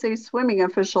USA swimming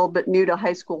official, but new to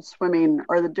high school swimming.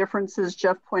 Are the differences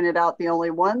Jeff pointed out the only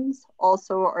ones?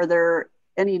 Also, are there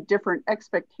any different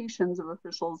expectations of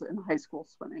officials in high school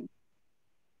swimming?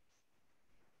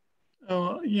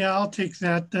 Oh, yeah, I'll take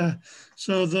that.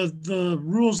 So the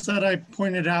rules that I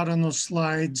pointed out on those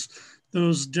slides,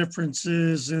 those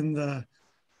differences in the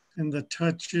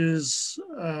touches,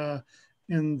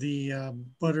 in the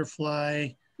butterfly,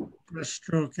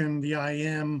 breaststroke, and the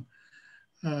IM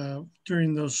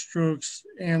during those strokes,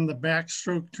 and the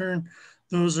backstroke turn,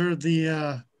 those are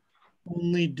the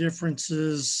only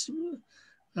differences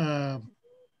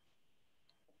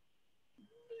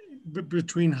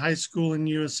between high school and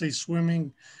USA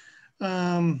Swimming.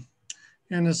 And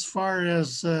as far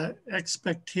as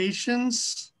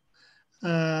expectations,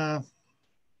 no.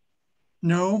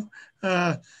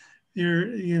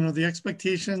 The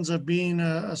expectations of being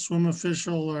a swim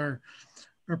official are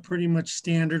pretty much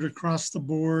standard across the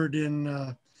board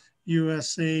in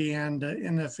USA and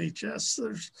NFHS.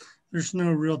 There's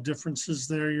no real differences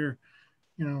there.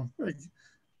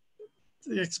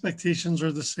 The expectations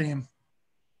are the same.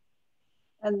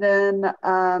 And then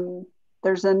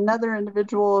there's another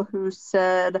individual who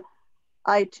said,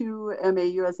 I too am a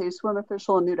USA swim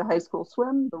official and new to high school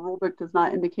swim. The rule book does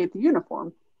not indicate the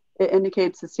uniform. It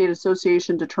indicates the state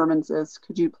association determines this.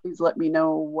 Could you please let me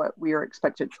know what we are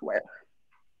expected to wear?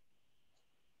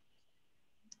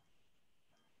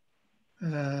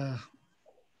 I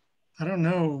don't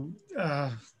know.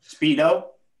 Speedo?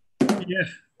 Yeah,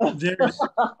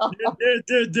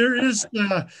 there is,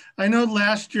 I know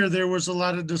last year there was a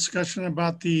lot of discussion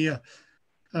about the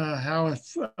how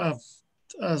a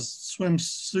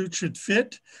swimsuit should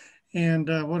fit and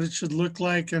what it should look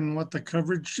like and what the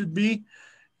coverage should be.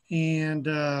 And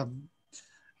that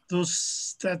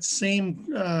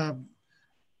same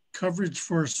coverage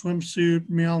for a swimsuit,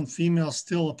 male and female,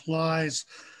 still applies.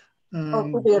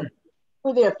 For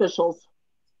the officials.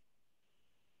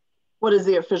 What is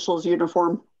the officials'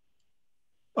 uniform?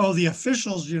 Oh, the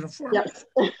officials' uniform. Yes.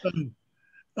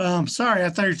 Sorry, I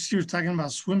thought you were talking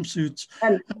about swimsuits.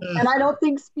 And I don't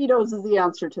think Speedos is the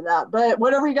answer to that, but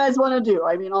whatever you guys want to do.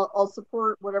 I mean, I'll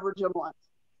support whatever Jim wants.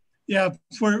 Yeah,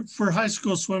 for high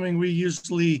school swimming, we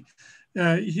usually,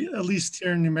 at least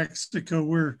here in New Mexico,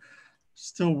 we're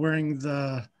still wearing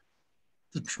the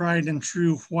tried and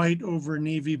true white over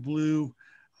navy blue,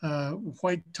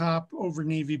 white top over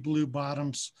navy blue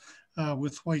bottoms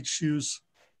with white shoes.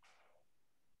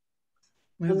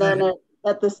 And then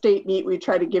at the state meet, we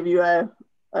try to give you a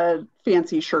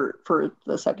fancy shirt for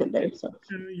the second day. So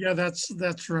yeah,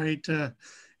 that's right.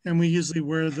 And we usually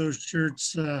wear those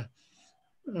shirts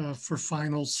for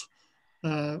finals,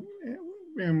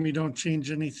 and we don't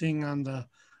change anything on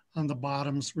the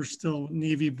bottoms. We're still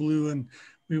navy blue, and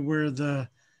we wear the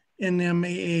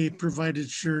NMAA provided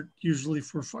shirt usually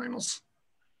for finals.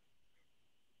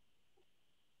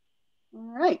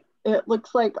 All right. It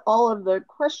looks like all of the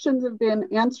questions have been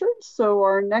answered. So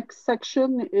our next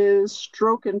section is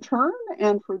stroke and turn.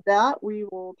 And for that, we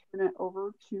will turn it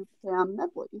over to Pam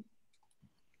Medley.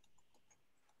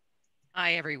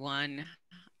 Hi, everyone.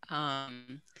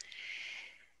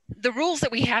 The rules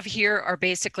that we have here are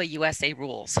basically USA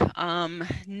rules.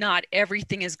 Not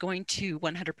everything is going to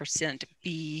 100%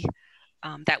 be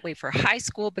that way for high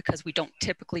school because we don't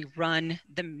typically run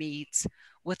the meets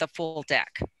with a full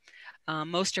deck.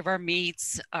 Most of our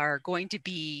meets are going to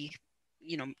be,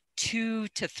 2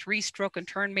 to 3 stroke and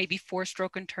turn, maybe 4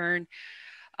 stroke and turn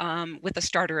with a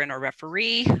starter and a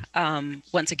referee.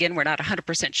 Once again, we're not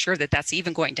 100% sure that that's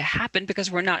even going to happen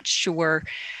because we're not sure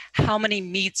how many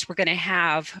meets we're going to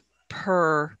have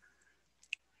per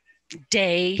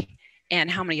day and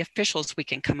how many officials we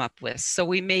can come up with. So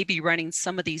we may be running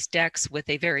some of these decks with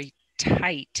a very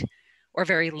tight or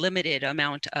very limited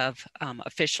amount of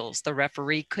officials. The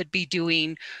referee could be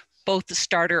doing both the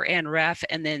starter and ref,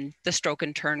 and then the stroke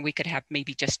and turn, we could have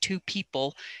maybe just 2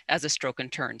 people as a stroke and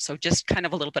turn. So just kind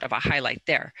of a little bit of a highlight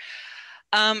there.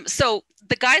 So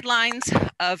the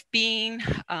guidelines of being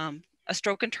a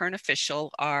stroke and turn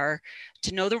official are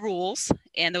to know the rules,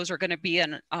 and those are going to be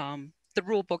in the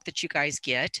rule book that you guys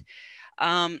get.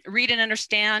 Read and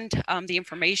understand the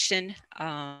information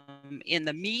in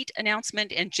the meet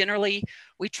announcement, and generally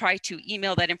we try to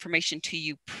email that information to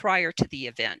you prior to the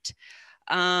event.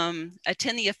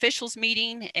 Attend the officials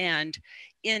meeting, and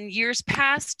in years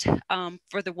past,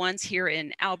 for the ones here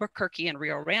in Albuquerque and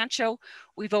Rio Rancho,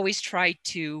 we've always tried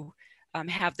to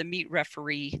have the meet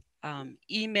referee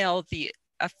email the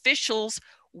officials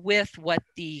with what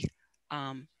the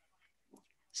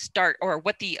start or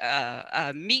what the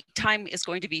meet time is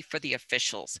going to be for the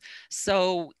officials.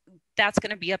 So that's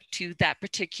going to be up to that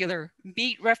particular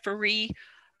meet referee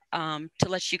to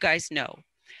let you guys know.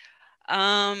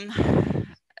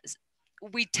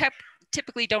 We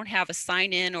typically don't have a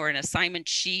sign-in or an assignment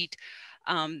sheet.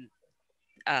 So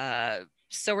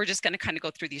we're just going to kind of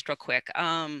go through these real quick.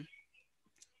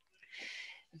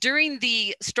 During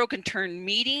the stroke and turn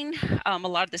meeting, a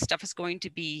lot of this stuff is going to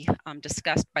be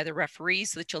discussed by the referee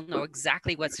so that you'll know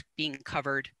exactly what's being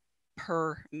covered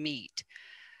per meet.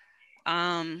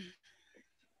 Unless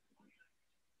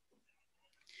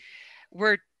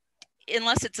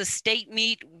it's a state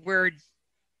meet, we're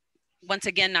once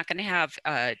again not going to have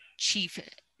a chief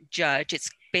judge. It's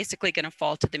basically going to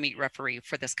fall to the meet referee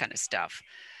for this kind of stuff.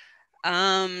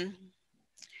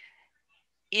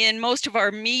 In most of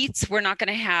our meets, we're not going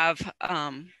to have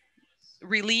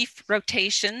relief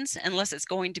rotations unless it's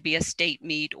going to be a state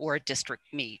meet or a district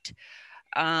meet.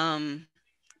 Dana,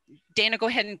 go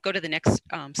ahead and go to the next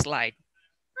slide.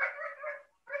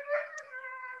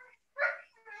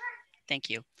 Thank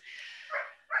you.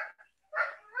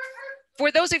 For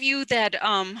those of you that,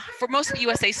 for most of the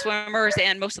USA swimmers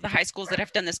and most of the high schools that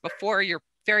have done this before, you're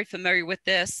very familiar with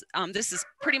this. This is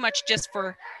pretty much just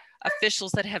for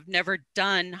officials that have never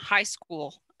done high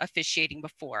school officiating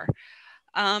before.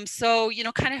 So,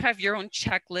 kind of have your own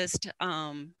checklist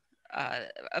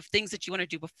of things that you want to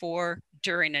do before,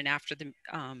 during, and after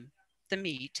the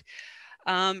meet.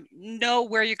 Know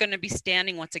where you're going to be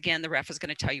standing. Once again, the ref is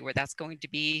going to tell you where that's going to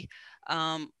be.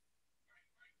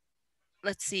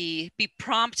 Let's see, be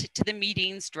prompt to the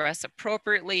meetings, dress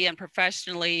appropriately and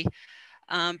professionally,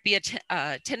 be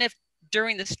attentive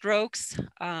during the strokes.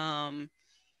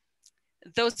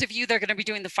 Those of you that are going to be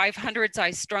doing the 500s, I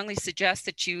strongly suggest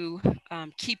that you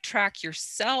keep track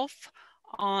yourself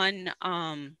on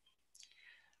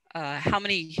how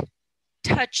many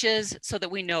touches, so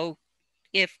that we know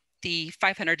if the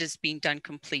 500 is being done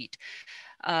complete.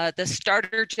 The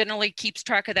starter generally keeps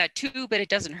track of that too, but it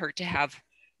doesn't hurt to have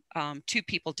 2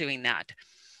 people doing that.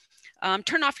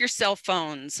 Turn off your cell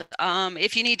phones.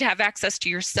 If you need to have access to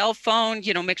your cell phone,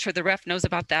 make sure the ref knows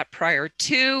about that prior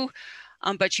to,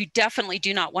 but you definitely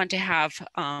do not want to have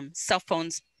cell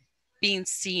phones being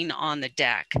seen on the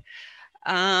deck.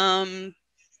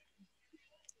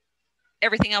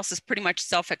 Everything else is pretty much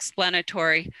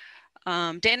self-explanatory.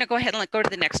 Dana, go ahead and go to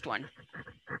the next one.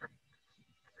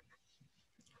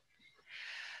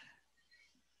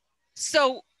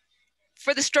 So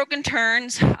for the stroke and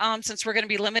turns, since we're going to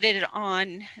be limited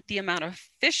on the amount of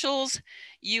officials,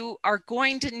 you are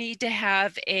going to need to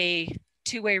have a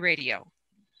 2-way radio.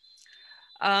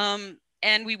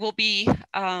 And we will be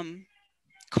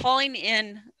calling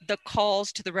in the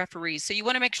calls to the referees. So you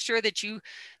want to make sure that you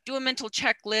do a mental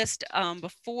checklist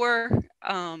before,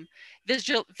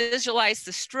 visualize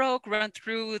the stroke, run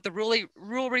through the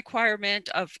rule requirement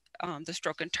of the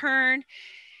stroke and turn,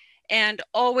 and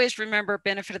always remember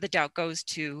benefit of the doubt goes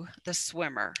to the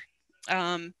swimmer.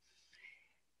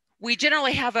 We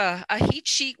generally have a heat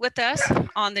sheet with us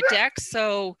on the deck,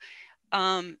 so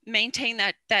maintain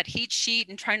that heat sheet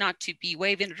and try not to be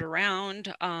waving it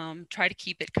around. Try to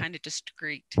keep it kind of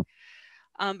discreet.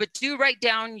 But do write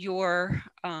down your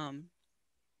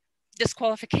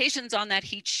disqualifications on that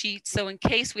heat sheet. So in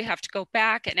case we have to go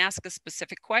back and ask a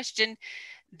specific question,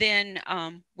 then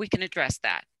we can address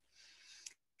that.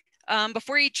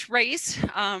 Before each race,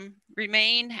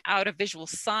 remain out of visual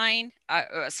line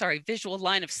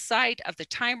of sight of the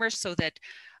timer, so that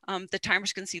the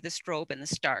timers can see the strobe and the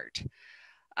start.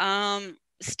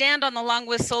 Stand on the long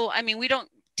whistle. I mean, we don't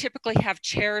typically have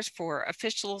chairs for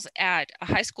officials at a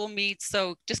high school meet,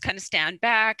 so just kind of stand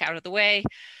back, out of the way.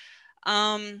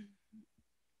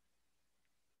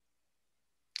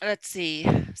 Let's see.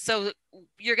 So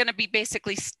you're going to be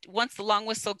basically, once the long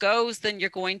whistle goes, then you're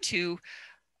going to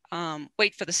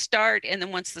wait for the start. And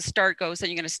then once the start goes, then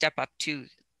you're going to step up to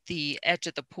the edge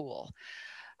of the pool.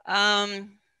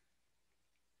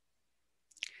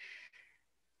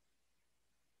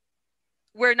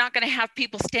 We're not going to have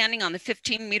people standing on the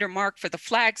 15-meter mark for the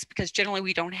flags, because generally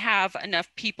we don't have enough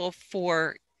people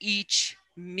for each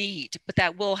meet, but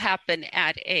that will happen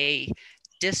at a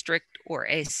district or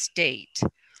a state.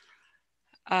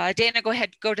 Dana, go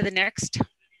ahead, go to the next.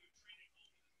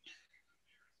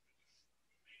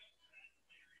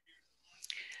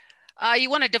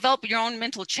 You want to develop your own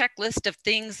mental checklist of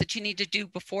things that you need to do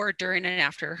before, during, and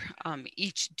after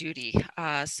each duty.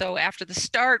 So after the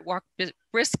start, walk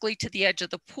briskly to the edge of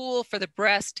the pool for the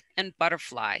breast and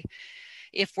butterfly,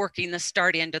 if working the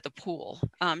start end of the pool.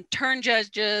 Turn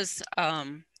judges,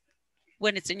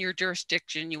 when it's in your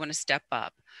jurisdiction, you want to step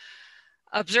up.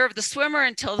 Observe the swimmer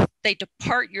until they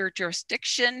depart your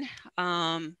jurisdiction.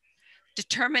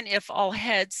 Determine if all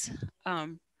heads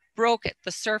broke at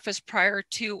the surface prior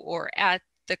to or at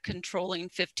the controlling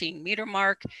 15-meter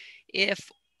mark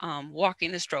if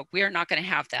walking the stroke. We are not going to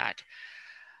have that.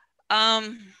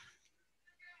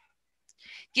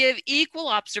 Give equal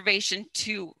observation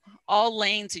to all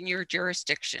lanes in your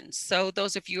jurisdiction. So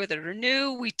those of you that are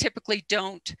new, we typically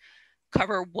don't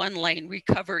cover one lane. We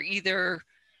cover either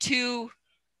 2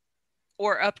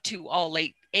 or up to all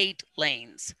 8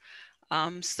 lanes.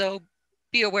 So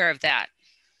be aware of that.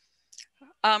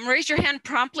 Raise your hand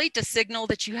promptly to signal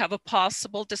that you have a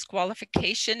possible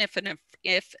disqualification if an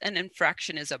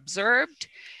infraction is observed.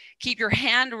 Keep your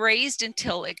hand raised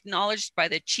until acknowledged by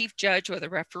the chief judge or the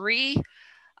referee.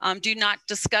 Do not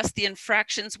discuss the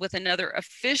infractions with another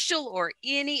official or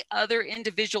any other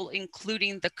individual,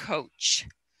 including the coach.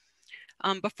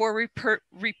 Before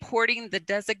reporting to the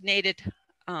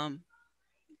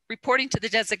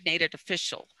designated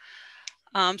official.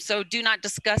 So do not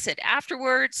discuss it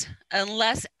afterwards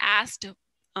unless asked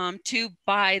to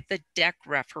by the deck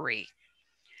referee.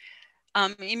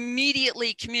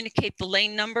 Immediately communicate the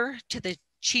lane number to the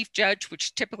chief judge,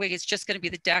 which typically is just going to be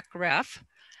the deck ref.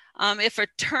 If a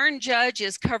turn judge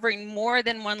is covering more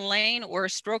than one lane, or a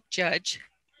stroke judge,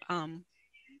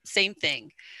 same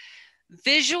thing.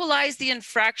 Visualize the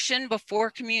infraction before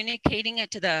communicating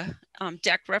it to the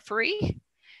deck referee.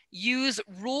 Use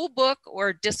rule book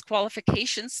or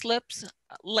disqualification slips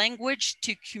language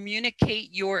to communicate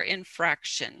your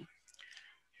infraction.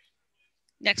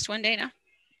 Next one, Dana.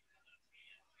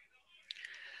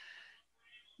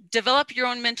 Develop your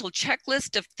own mental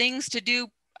checklist of things to do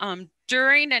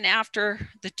during and after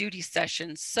the duty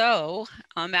session. So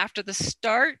after the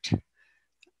start,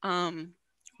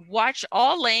 watch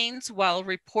all lanes while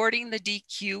reporting the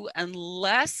DQ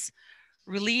unless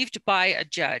relieved by a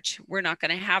judge. We're not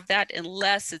going to have that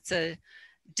unless it's a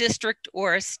district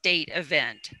or a state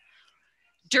event.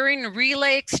 During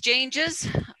relay exchanges,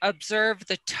 observe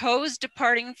the toes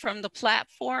departing from the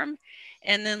platform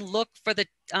and then look for the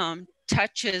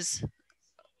touches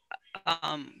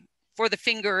for the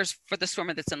fingers for the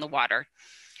swimmer that's in the water.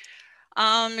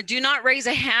 Do not raise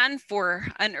a hand for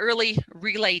an early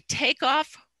relay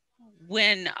takeoff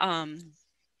when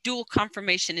dual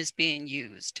confirmation is being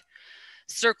used.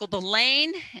 Circle the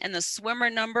lane and the swimmer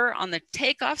number on the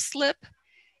takeoff slip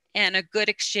and a good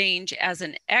exchange as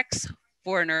an X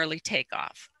for an early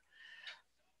takeoff.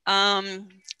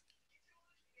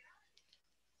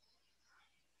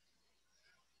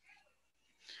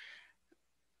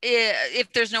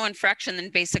 If there's no infraction, then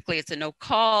basically it's a no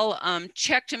call.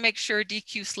 Check to make sure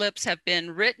DQ slips have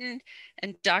been written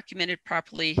and documented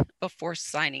properly before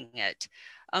signing it.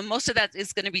 Most of that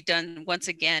is going to be done once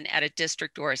again at a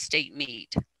district or a state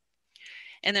meet.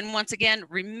 And then once again,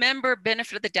 remember,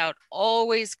 benefit of the doubt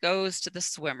always goes to the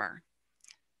swimmer.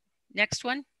 Next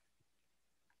one.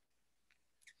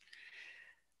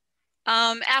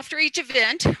 After each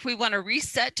event, we want to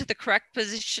reset to the correct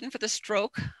position for the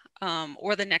stroke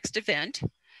or the next event.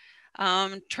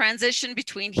 Transition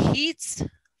between heats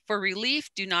for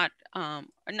relief, do not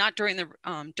during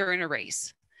a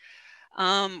race.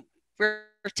 We're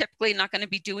typically not going to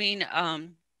be doing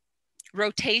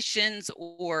rotations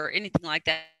or anything like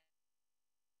that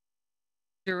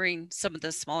during some of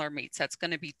the smaller meets. That's going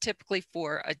to be typically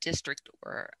for a district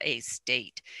or a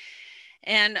state.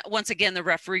 And once again, the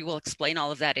referee will explain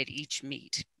all of that at each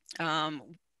meet.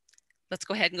 Let's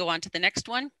go ahead and go on to the next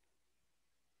one.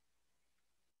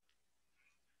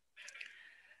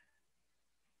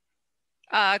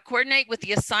 Coordinate with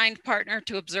the assigned partner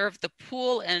to observe the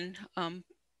pool and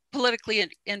politically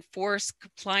enforce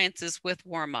compliances with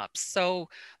warm-ups. So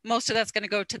most of that's going to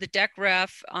go to the deck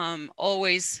ref.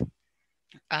 Always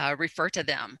refer to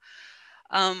them.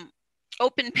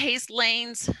 Open pace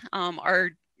lanes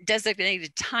are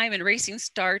designated time and racing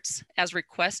starts as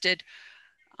requested.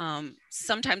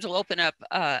 Sometimes we'll open up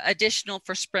additional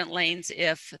for sprint lanes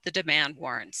if the demand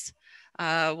warrants.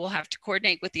 We'll have to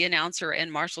coordinate with the announcer and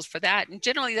marshals for that. And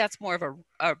generally that's more of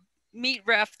a meet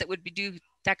ref that would do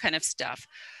that kind of stuff.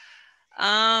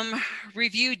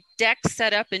 Review deck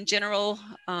setup in general,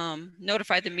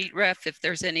 notify the meet ref if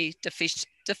there's any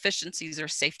deficiencies or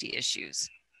safety issues.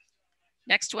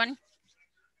 Next one.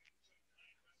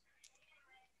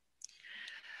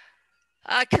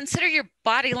 Consider your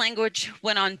body language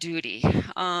when on duty.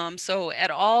 So at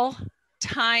all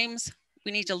times,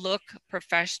 we need to look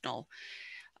professional.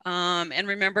 And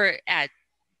remember, at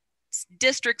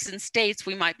districts and states,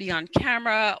 we might be on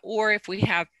camera, or if we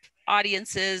have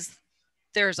audiences,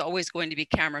 there's always going to be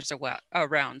cameras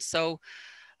around. So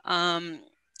we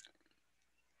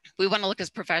want to look as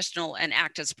professional and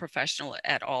act as professional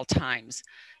at all times.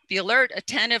 Be alert,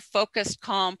 attentive, focused,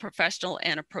 calm, professional,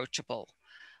 and approachable.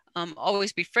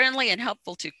 Always be friendly and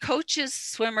helpful to coaches,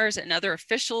 swimmers, and other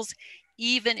officials,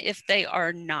 even if they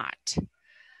are not.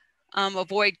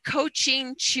 Avoid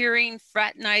coaching, cheering,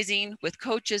 fraternizing with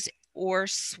coaches or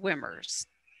swimmers.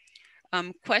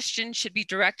 Questions should be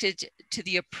directed to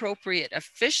the appropriate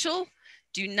official.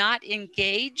 Do not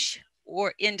engage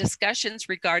or in discussions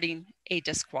regarding a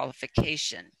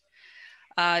disqualification.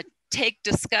 Take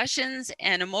discussions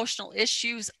and emotional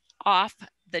issues off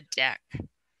the deck.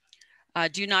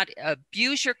 Do not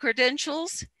abuse your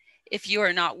credentials. If you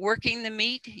are not working the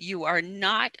meet, you are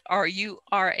not, or you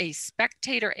are a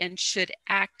spectator and should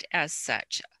act as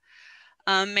such.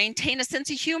 Maintain a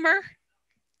sense of humor,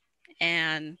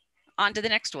 and on to the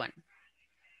next one.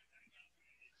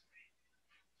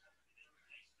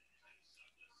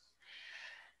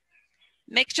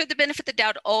 Make sure the benefit of the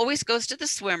doubt always goes to the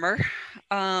swimmer.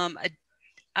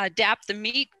 Adapt the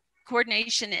meet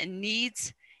coordination and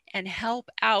needs and help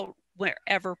out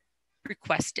wherever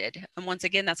requested. And once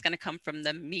again, that's going to come from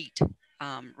the meet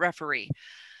referee.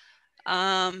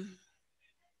 Apply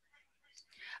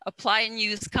and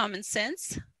use common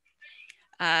sense.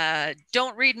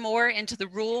 Don't read more into the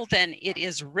rule than it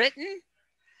is written.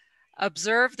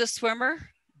 Observe the swimmer.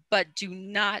 but do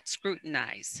not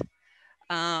scrutinize.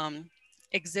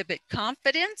 Exhibit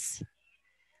confidence,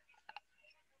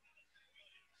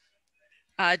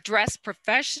 dress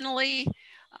professionally,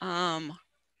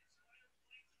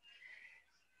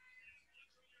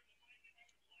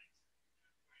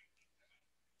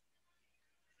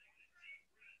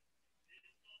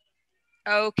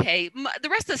 okay, the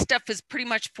rest of the stuff is pretty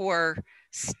much for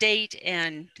state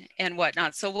and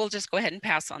whatnot. So we'll just go ahead and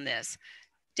pass on this.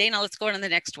 Dana, let's go on to the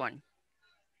next one.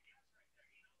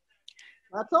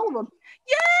 That's all of them.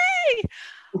 Yay!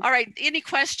 All right, any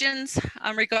questions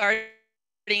regarding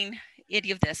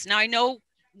any of this? Now I know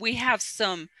we have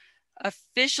some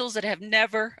officials that have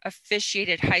never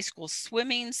officiated high school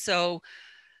swimming. So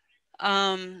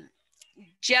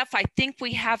Jeff, I think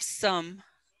we have some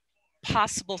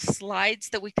possible slides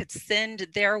that we could send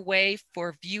their way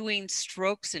for viewing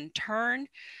strokes and turn.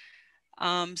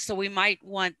 So we might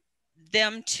want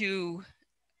them to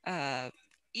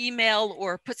email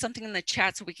or put something in the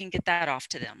chat so we can get that off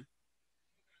to them.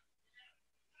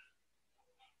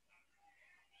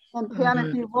 And Pam,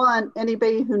 if you want,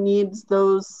 anybody who needs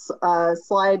those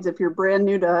slides, if you're brand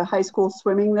new to high school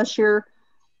swimming this year,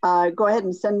 go ahead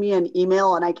and send me an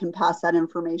email and I can pass that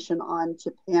information on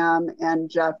to Pam and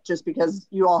Jeff, just because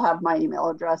you all have my email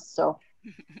address. So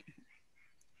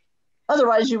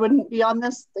otherwise you wouldn't be on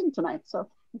this thing tonight. So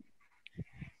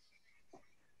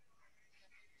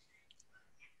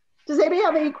does anybody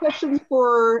have any questions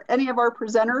for any of our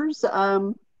presenters?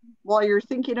 While you're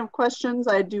thinking of questions,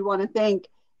 I do want to thank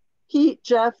Pete,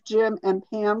 Jeff, Jim, and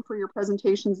Pam for your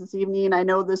presentations this evening. I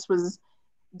know this was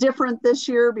different this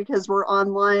year because we're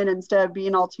online instead of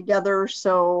being all together.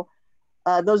 So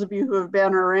those of you who have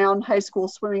been around high school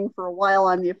swimming for a while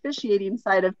on the officiating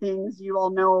side of things, you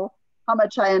all know how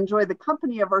much I enjoy the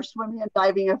company of our swimming and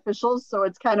diving officials. So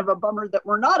it's kind of a bummer that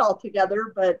we're not all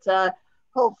together, but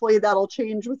hopefully that'll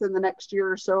change within the next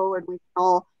year or so, and we can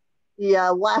all be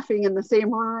laughing in the same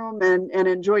room and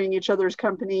enjoying each other's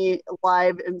company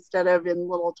live instead of in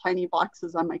little tiny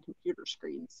boxes on my computer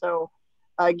screen. So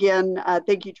again,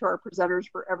 thank you to our presenters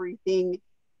for everything.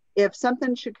 If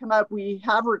something should come up, we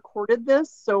have recorded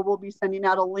this, so we'll be sending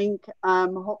out a link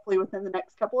hopefully within the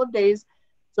next couple of days.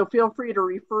 So feel free to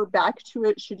refer back to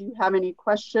it should you have any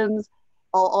questions.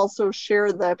 I'll also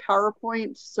share the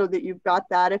PowerPoint so that you've got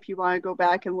that if you want to go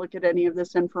back and look at any of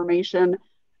this information.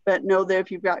 But know that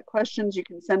if you've got questions, you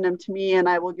can send them to me and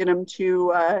I will get them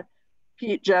to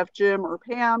Pete, Jeff, Jim, or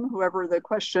Pam, whoever the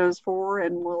question is for,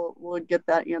 and we'll get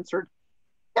that answered.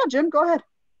 Yeah, Jim, go ahead.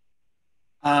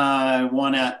 I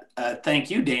want to thank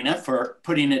you, Dana, for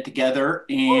putting it together,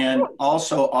 and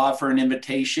also offer an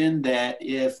invitation that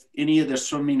if any of the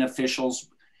swimming officials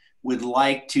would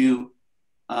like to,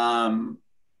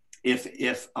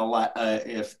 if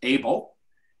able,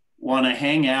 want to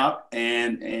hang out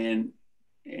and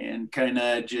kind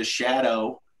of just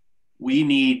shadow, we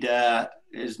need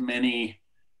as many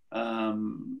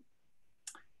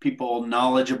people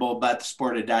knowledgeable about the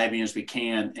sport of diving as we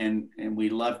can, and we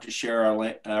love to share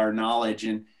our knowledge.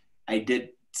 And I did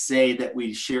say that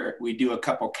we do a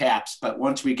couple caps, but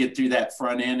once we get through that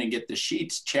front end and get the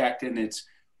sheets checked and it's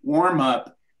warm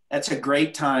up, that's a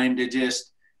great time to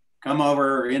just come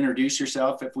over or introduce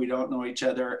yourself if we don't know each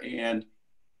other, and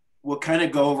we'll kind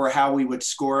of go over how we would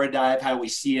score a dive, how we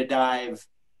see a dive.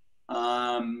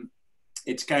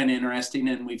 It's kind of interesting,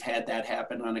 and we've had that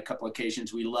happen on a couple of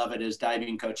occasions. We love it as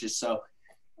diving coaches. So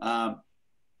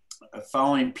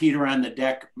following Peter on the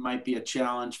deck might be a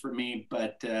challenge for me,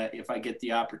 but if I get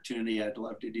the opportunity, I'd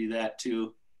love to do that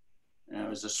too. I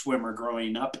was a swimmer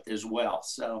growing up as well.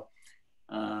 So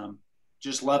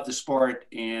just love the sport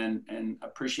and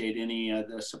appreciate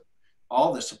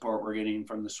all the support we're getting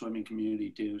from the swimming community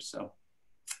too. So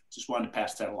just wanted to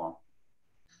pass that along.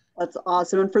 That's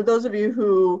awesome. And for those of you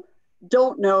who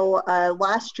don't know,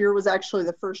 last year was actually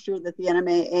the first year that the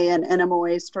NMAA and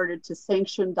NMOA started to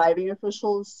sanction diving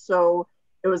officials. So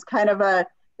it was kind of a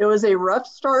rough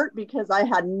start because I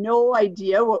had no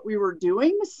idea what we were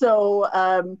doing.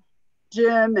 So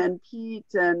Jim and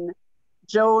Pete and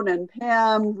Joan and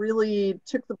Pam really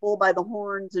took the bull by the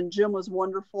horns, and Jim was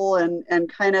wonderful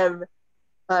and kind of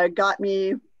got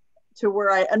me to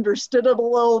where I understood it a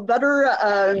little better.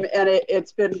 And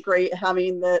it's been great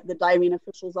having the diving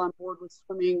officials on board with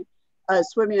swimming.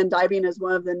 Swimming and diving is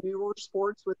one of the newer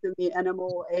sports within the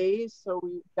NMOA. So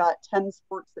we've got 10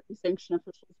 sports that we sanction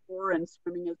officials for, and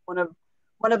swimming is one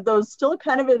of those, still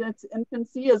kind of in its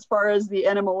infancy as far as the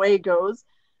NMOA goes.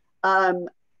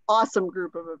 Awesome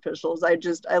group of officials.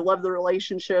 I love the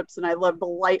relationships, and I love the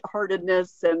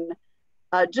lightheartedness, and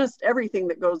just everything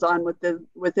that goes on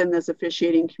within this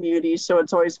officiating community. So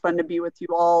it's always fun to be with you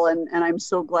all. And I'm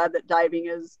so glad that diving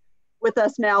is with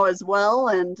us now as well.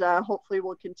 And hopefully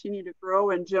we'll continue to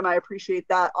grow. And Jim, I appreciate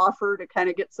that offer to kind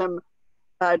of get some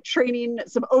training,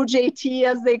 some OJT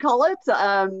as they call it.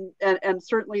 And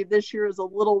certainly this year is a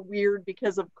little weird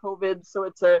because of COVID. So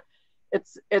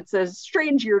it's a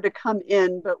strange year to come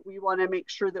in, but we want to make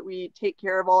sure that we take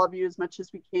care of all of you as much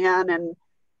as we can. And,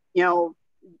 you know,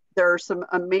 there are some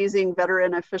amazing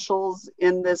veteran officials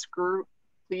in this group.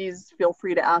 Please feel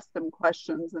free to ask them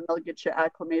questions and they'll get you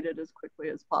acclimated as quickly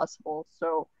as possible.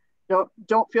 So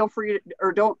don't feel free to,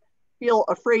 or don't feel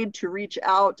afraid to reach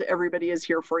out. Everybody is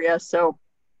here for you. So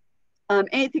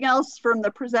anything else from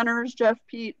the presenters, Jeff,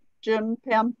 Pete, Jim,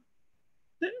 Pam?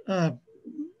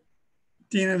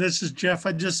 Dina, this is Jeff.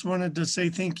 I just wanted to say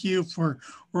thank you for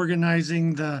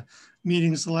organizing the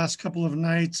meetings the last couple of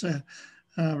nights.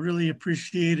 Really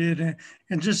appreciate it.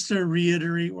 And just to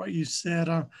reiterate what you said,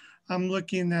 I'm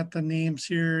looking at the names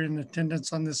here in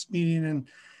attendance on this meeting, and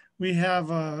we have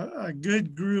a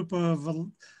good group of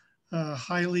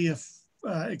highly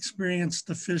experienced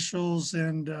officials,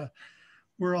 and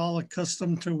we're all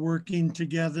accustomed to working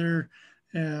together,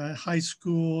 high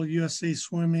school, USA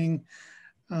Swimming.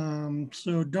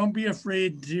 So don't be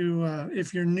afraid to,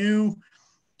 if you're new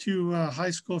to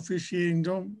high school officiating,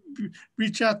 don't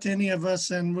reach out to any of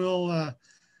us, and we'll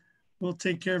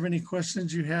take care of any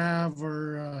questions you have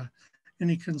or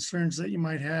any concerns that you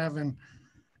might have. And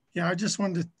yeah, I just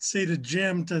wanted to say to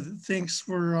Jim, thanks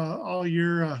for all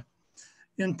your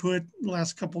input the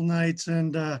last couple nights,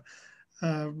 and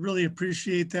really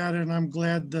appreciate that. And I'm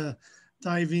glad the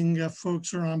diving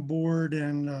folks are on board,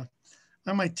 and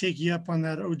I might take you up on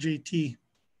that OJT.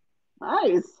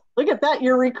 Nice. Look at that.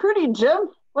 You're recruiting, Jim.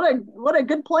 What a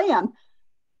good plan.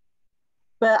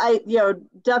 But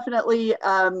definitely,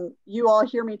 you all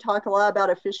hear me talk a lot about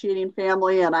officiating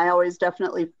family, and I always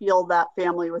definitely feel that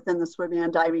family within the swimming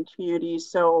and diving community.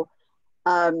 So,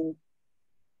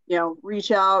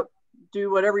 reach out,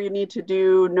 do whatever you need to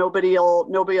do. Nobody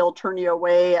will turn you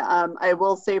away. I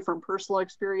will say from personal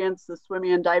experience, the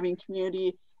swimming and diving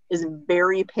community is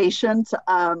very patient.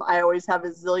 I always have a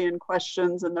zillion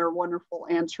questions, and they're wonderful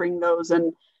answering those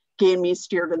and getting me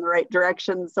steered in the right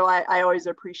direction. So I always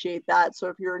appreciate that. So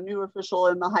if you're a new official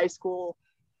in the high school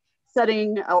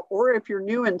setting, or if you're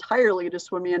new entirely to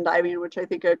swimming and diving, which I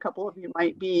think a couple of you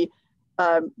might be,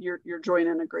 you're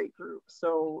joining a great group.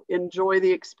 So enjoy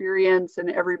the experience,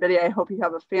 and everybody, I hope you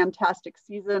have a fantastic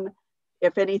season.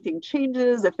 If anything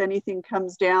changes, if anything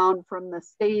comes down from the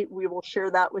state, we will share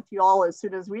that with you all as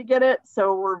soon as we get it.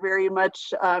 So we're very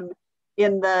much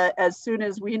in the as soon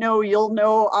as we know, you'll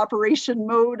know operation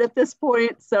mode at this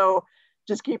point. So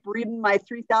just keep reading my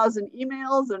 3,000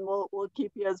 emails, and we'll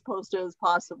keep you as posted as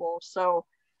possible. So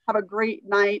have a great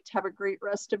night. Have a great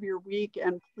rest of your week.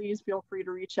 And please feel free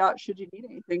to reach out should you need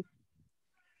anything.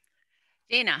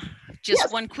 Dana, just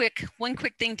yes. one quick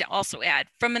thing to also add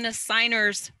from an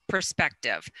assigner's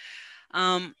perspective.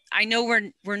 I know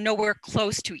we're nowhere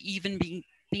close to even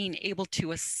being able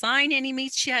to assign any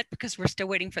meets yet, because we're still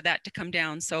waiting for that to come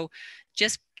down. So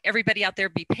just everybody out there,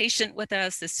 be patient with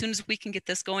us. As soon as we can get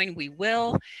this going, we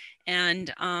will.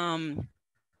 And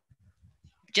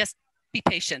just be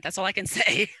patient. That's all I can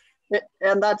say.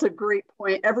 And that's a great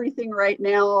point. Everything right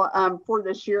now for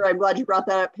this year, I'm glad you brought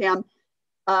that up, Pam.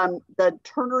 The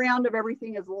turnaround of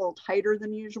everything is a little tighter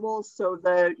than usual. So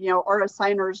our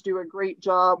assigners do a great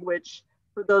job, which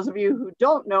for those of you who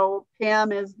don't know,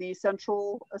 Pam is the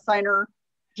central assigner,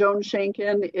 Joan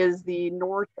Shankin is the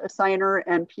north assigner,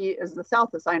 and Pete is the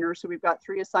south assigner. So we've got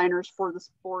 3 assigners for the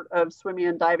sport of swimming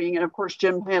and diving. And of course,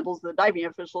 Jim handles the diving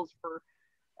officials for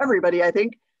everybody, I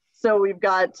think. So we've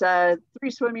got 3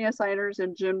 swimming assigners,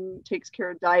 and Jim takes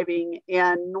care of diving.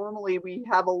 And normally we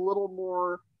have a little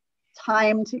more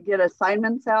time to get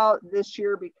assignments out. This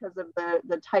year, because of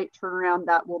the tight turnaround,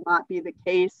 that will not be the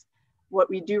case. What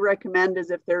we do recommend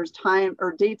is if there's time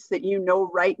or dates that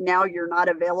right now you're not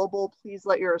available, please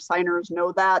let your assigners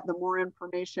know that. The more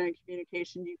information and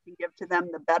communication you can give to them,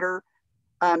 the better.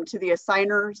 To the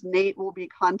assigners, Nate will be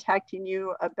contacting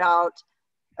you about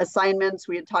assignments.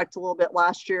 We had talked a little bit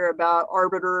last year about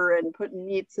arbiter and putting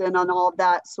meets in on all of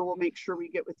that. So we'll make sure we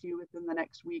get with you within the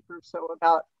next week or so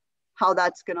about how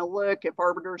that's going to look, if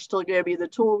arbiter is still going to be the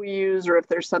tool we use, or if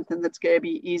there's something that's going to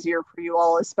be easier for you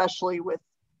all, especially with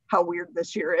how weird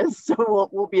this year is. So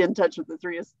we'll be in touch with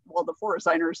the 4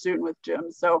 assigners soon with Jim.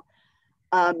 So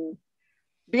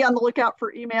be on the lookout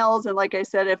for emails. And like I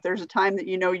said, if there's a time that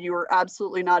you are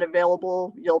absolutely not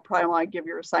available, you'll probably want to give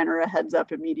your assigner a heads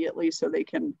up immediately so they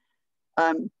can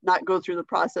not go through the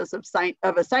process of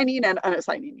assigning and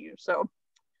unassigning you. So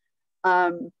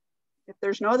if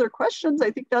there's no other questions,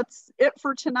 I think that's it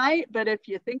for tonight. But if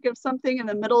you think of something in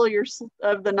the middle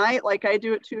of the night, like I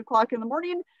do at 2 o'clock in the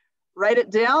morning, write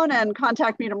it down and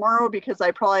contact me tomorrow, because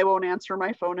I probably won't answer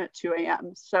my phone at 2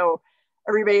 a.m. So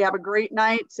everybody have a great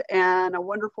night and a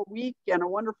wonderful week and a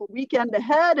wonderful weekend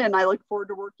ahead. And I look forward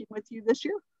to working with you this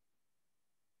year.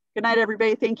 Good night,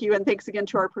 everybody. Thank you. And thanks again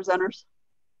to our presenters.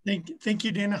 Thank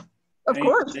you, Dana. Of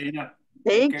course. Dana.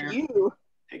 Thank you.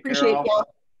 Appreciate it.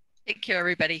 Take care,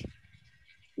 everybody.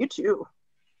 You too.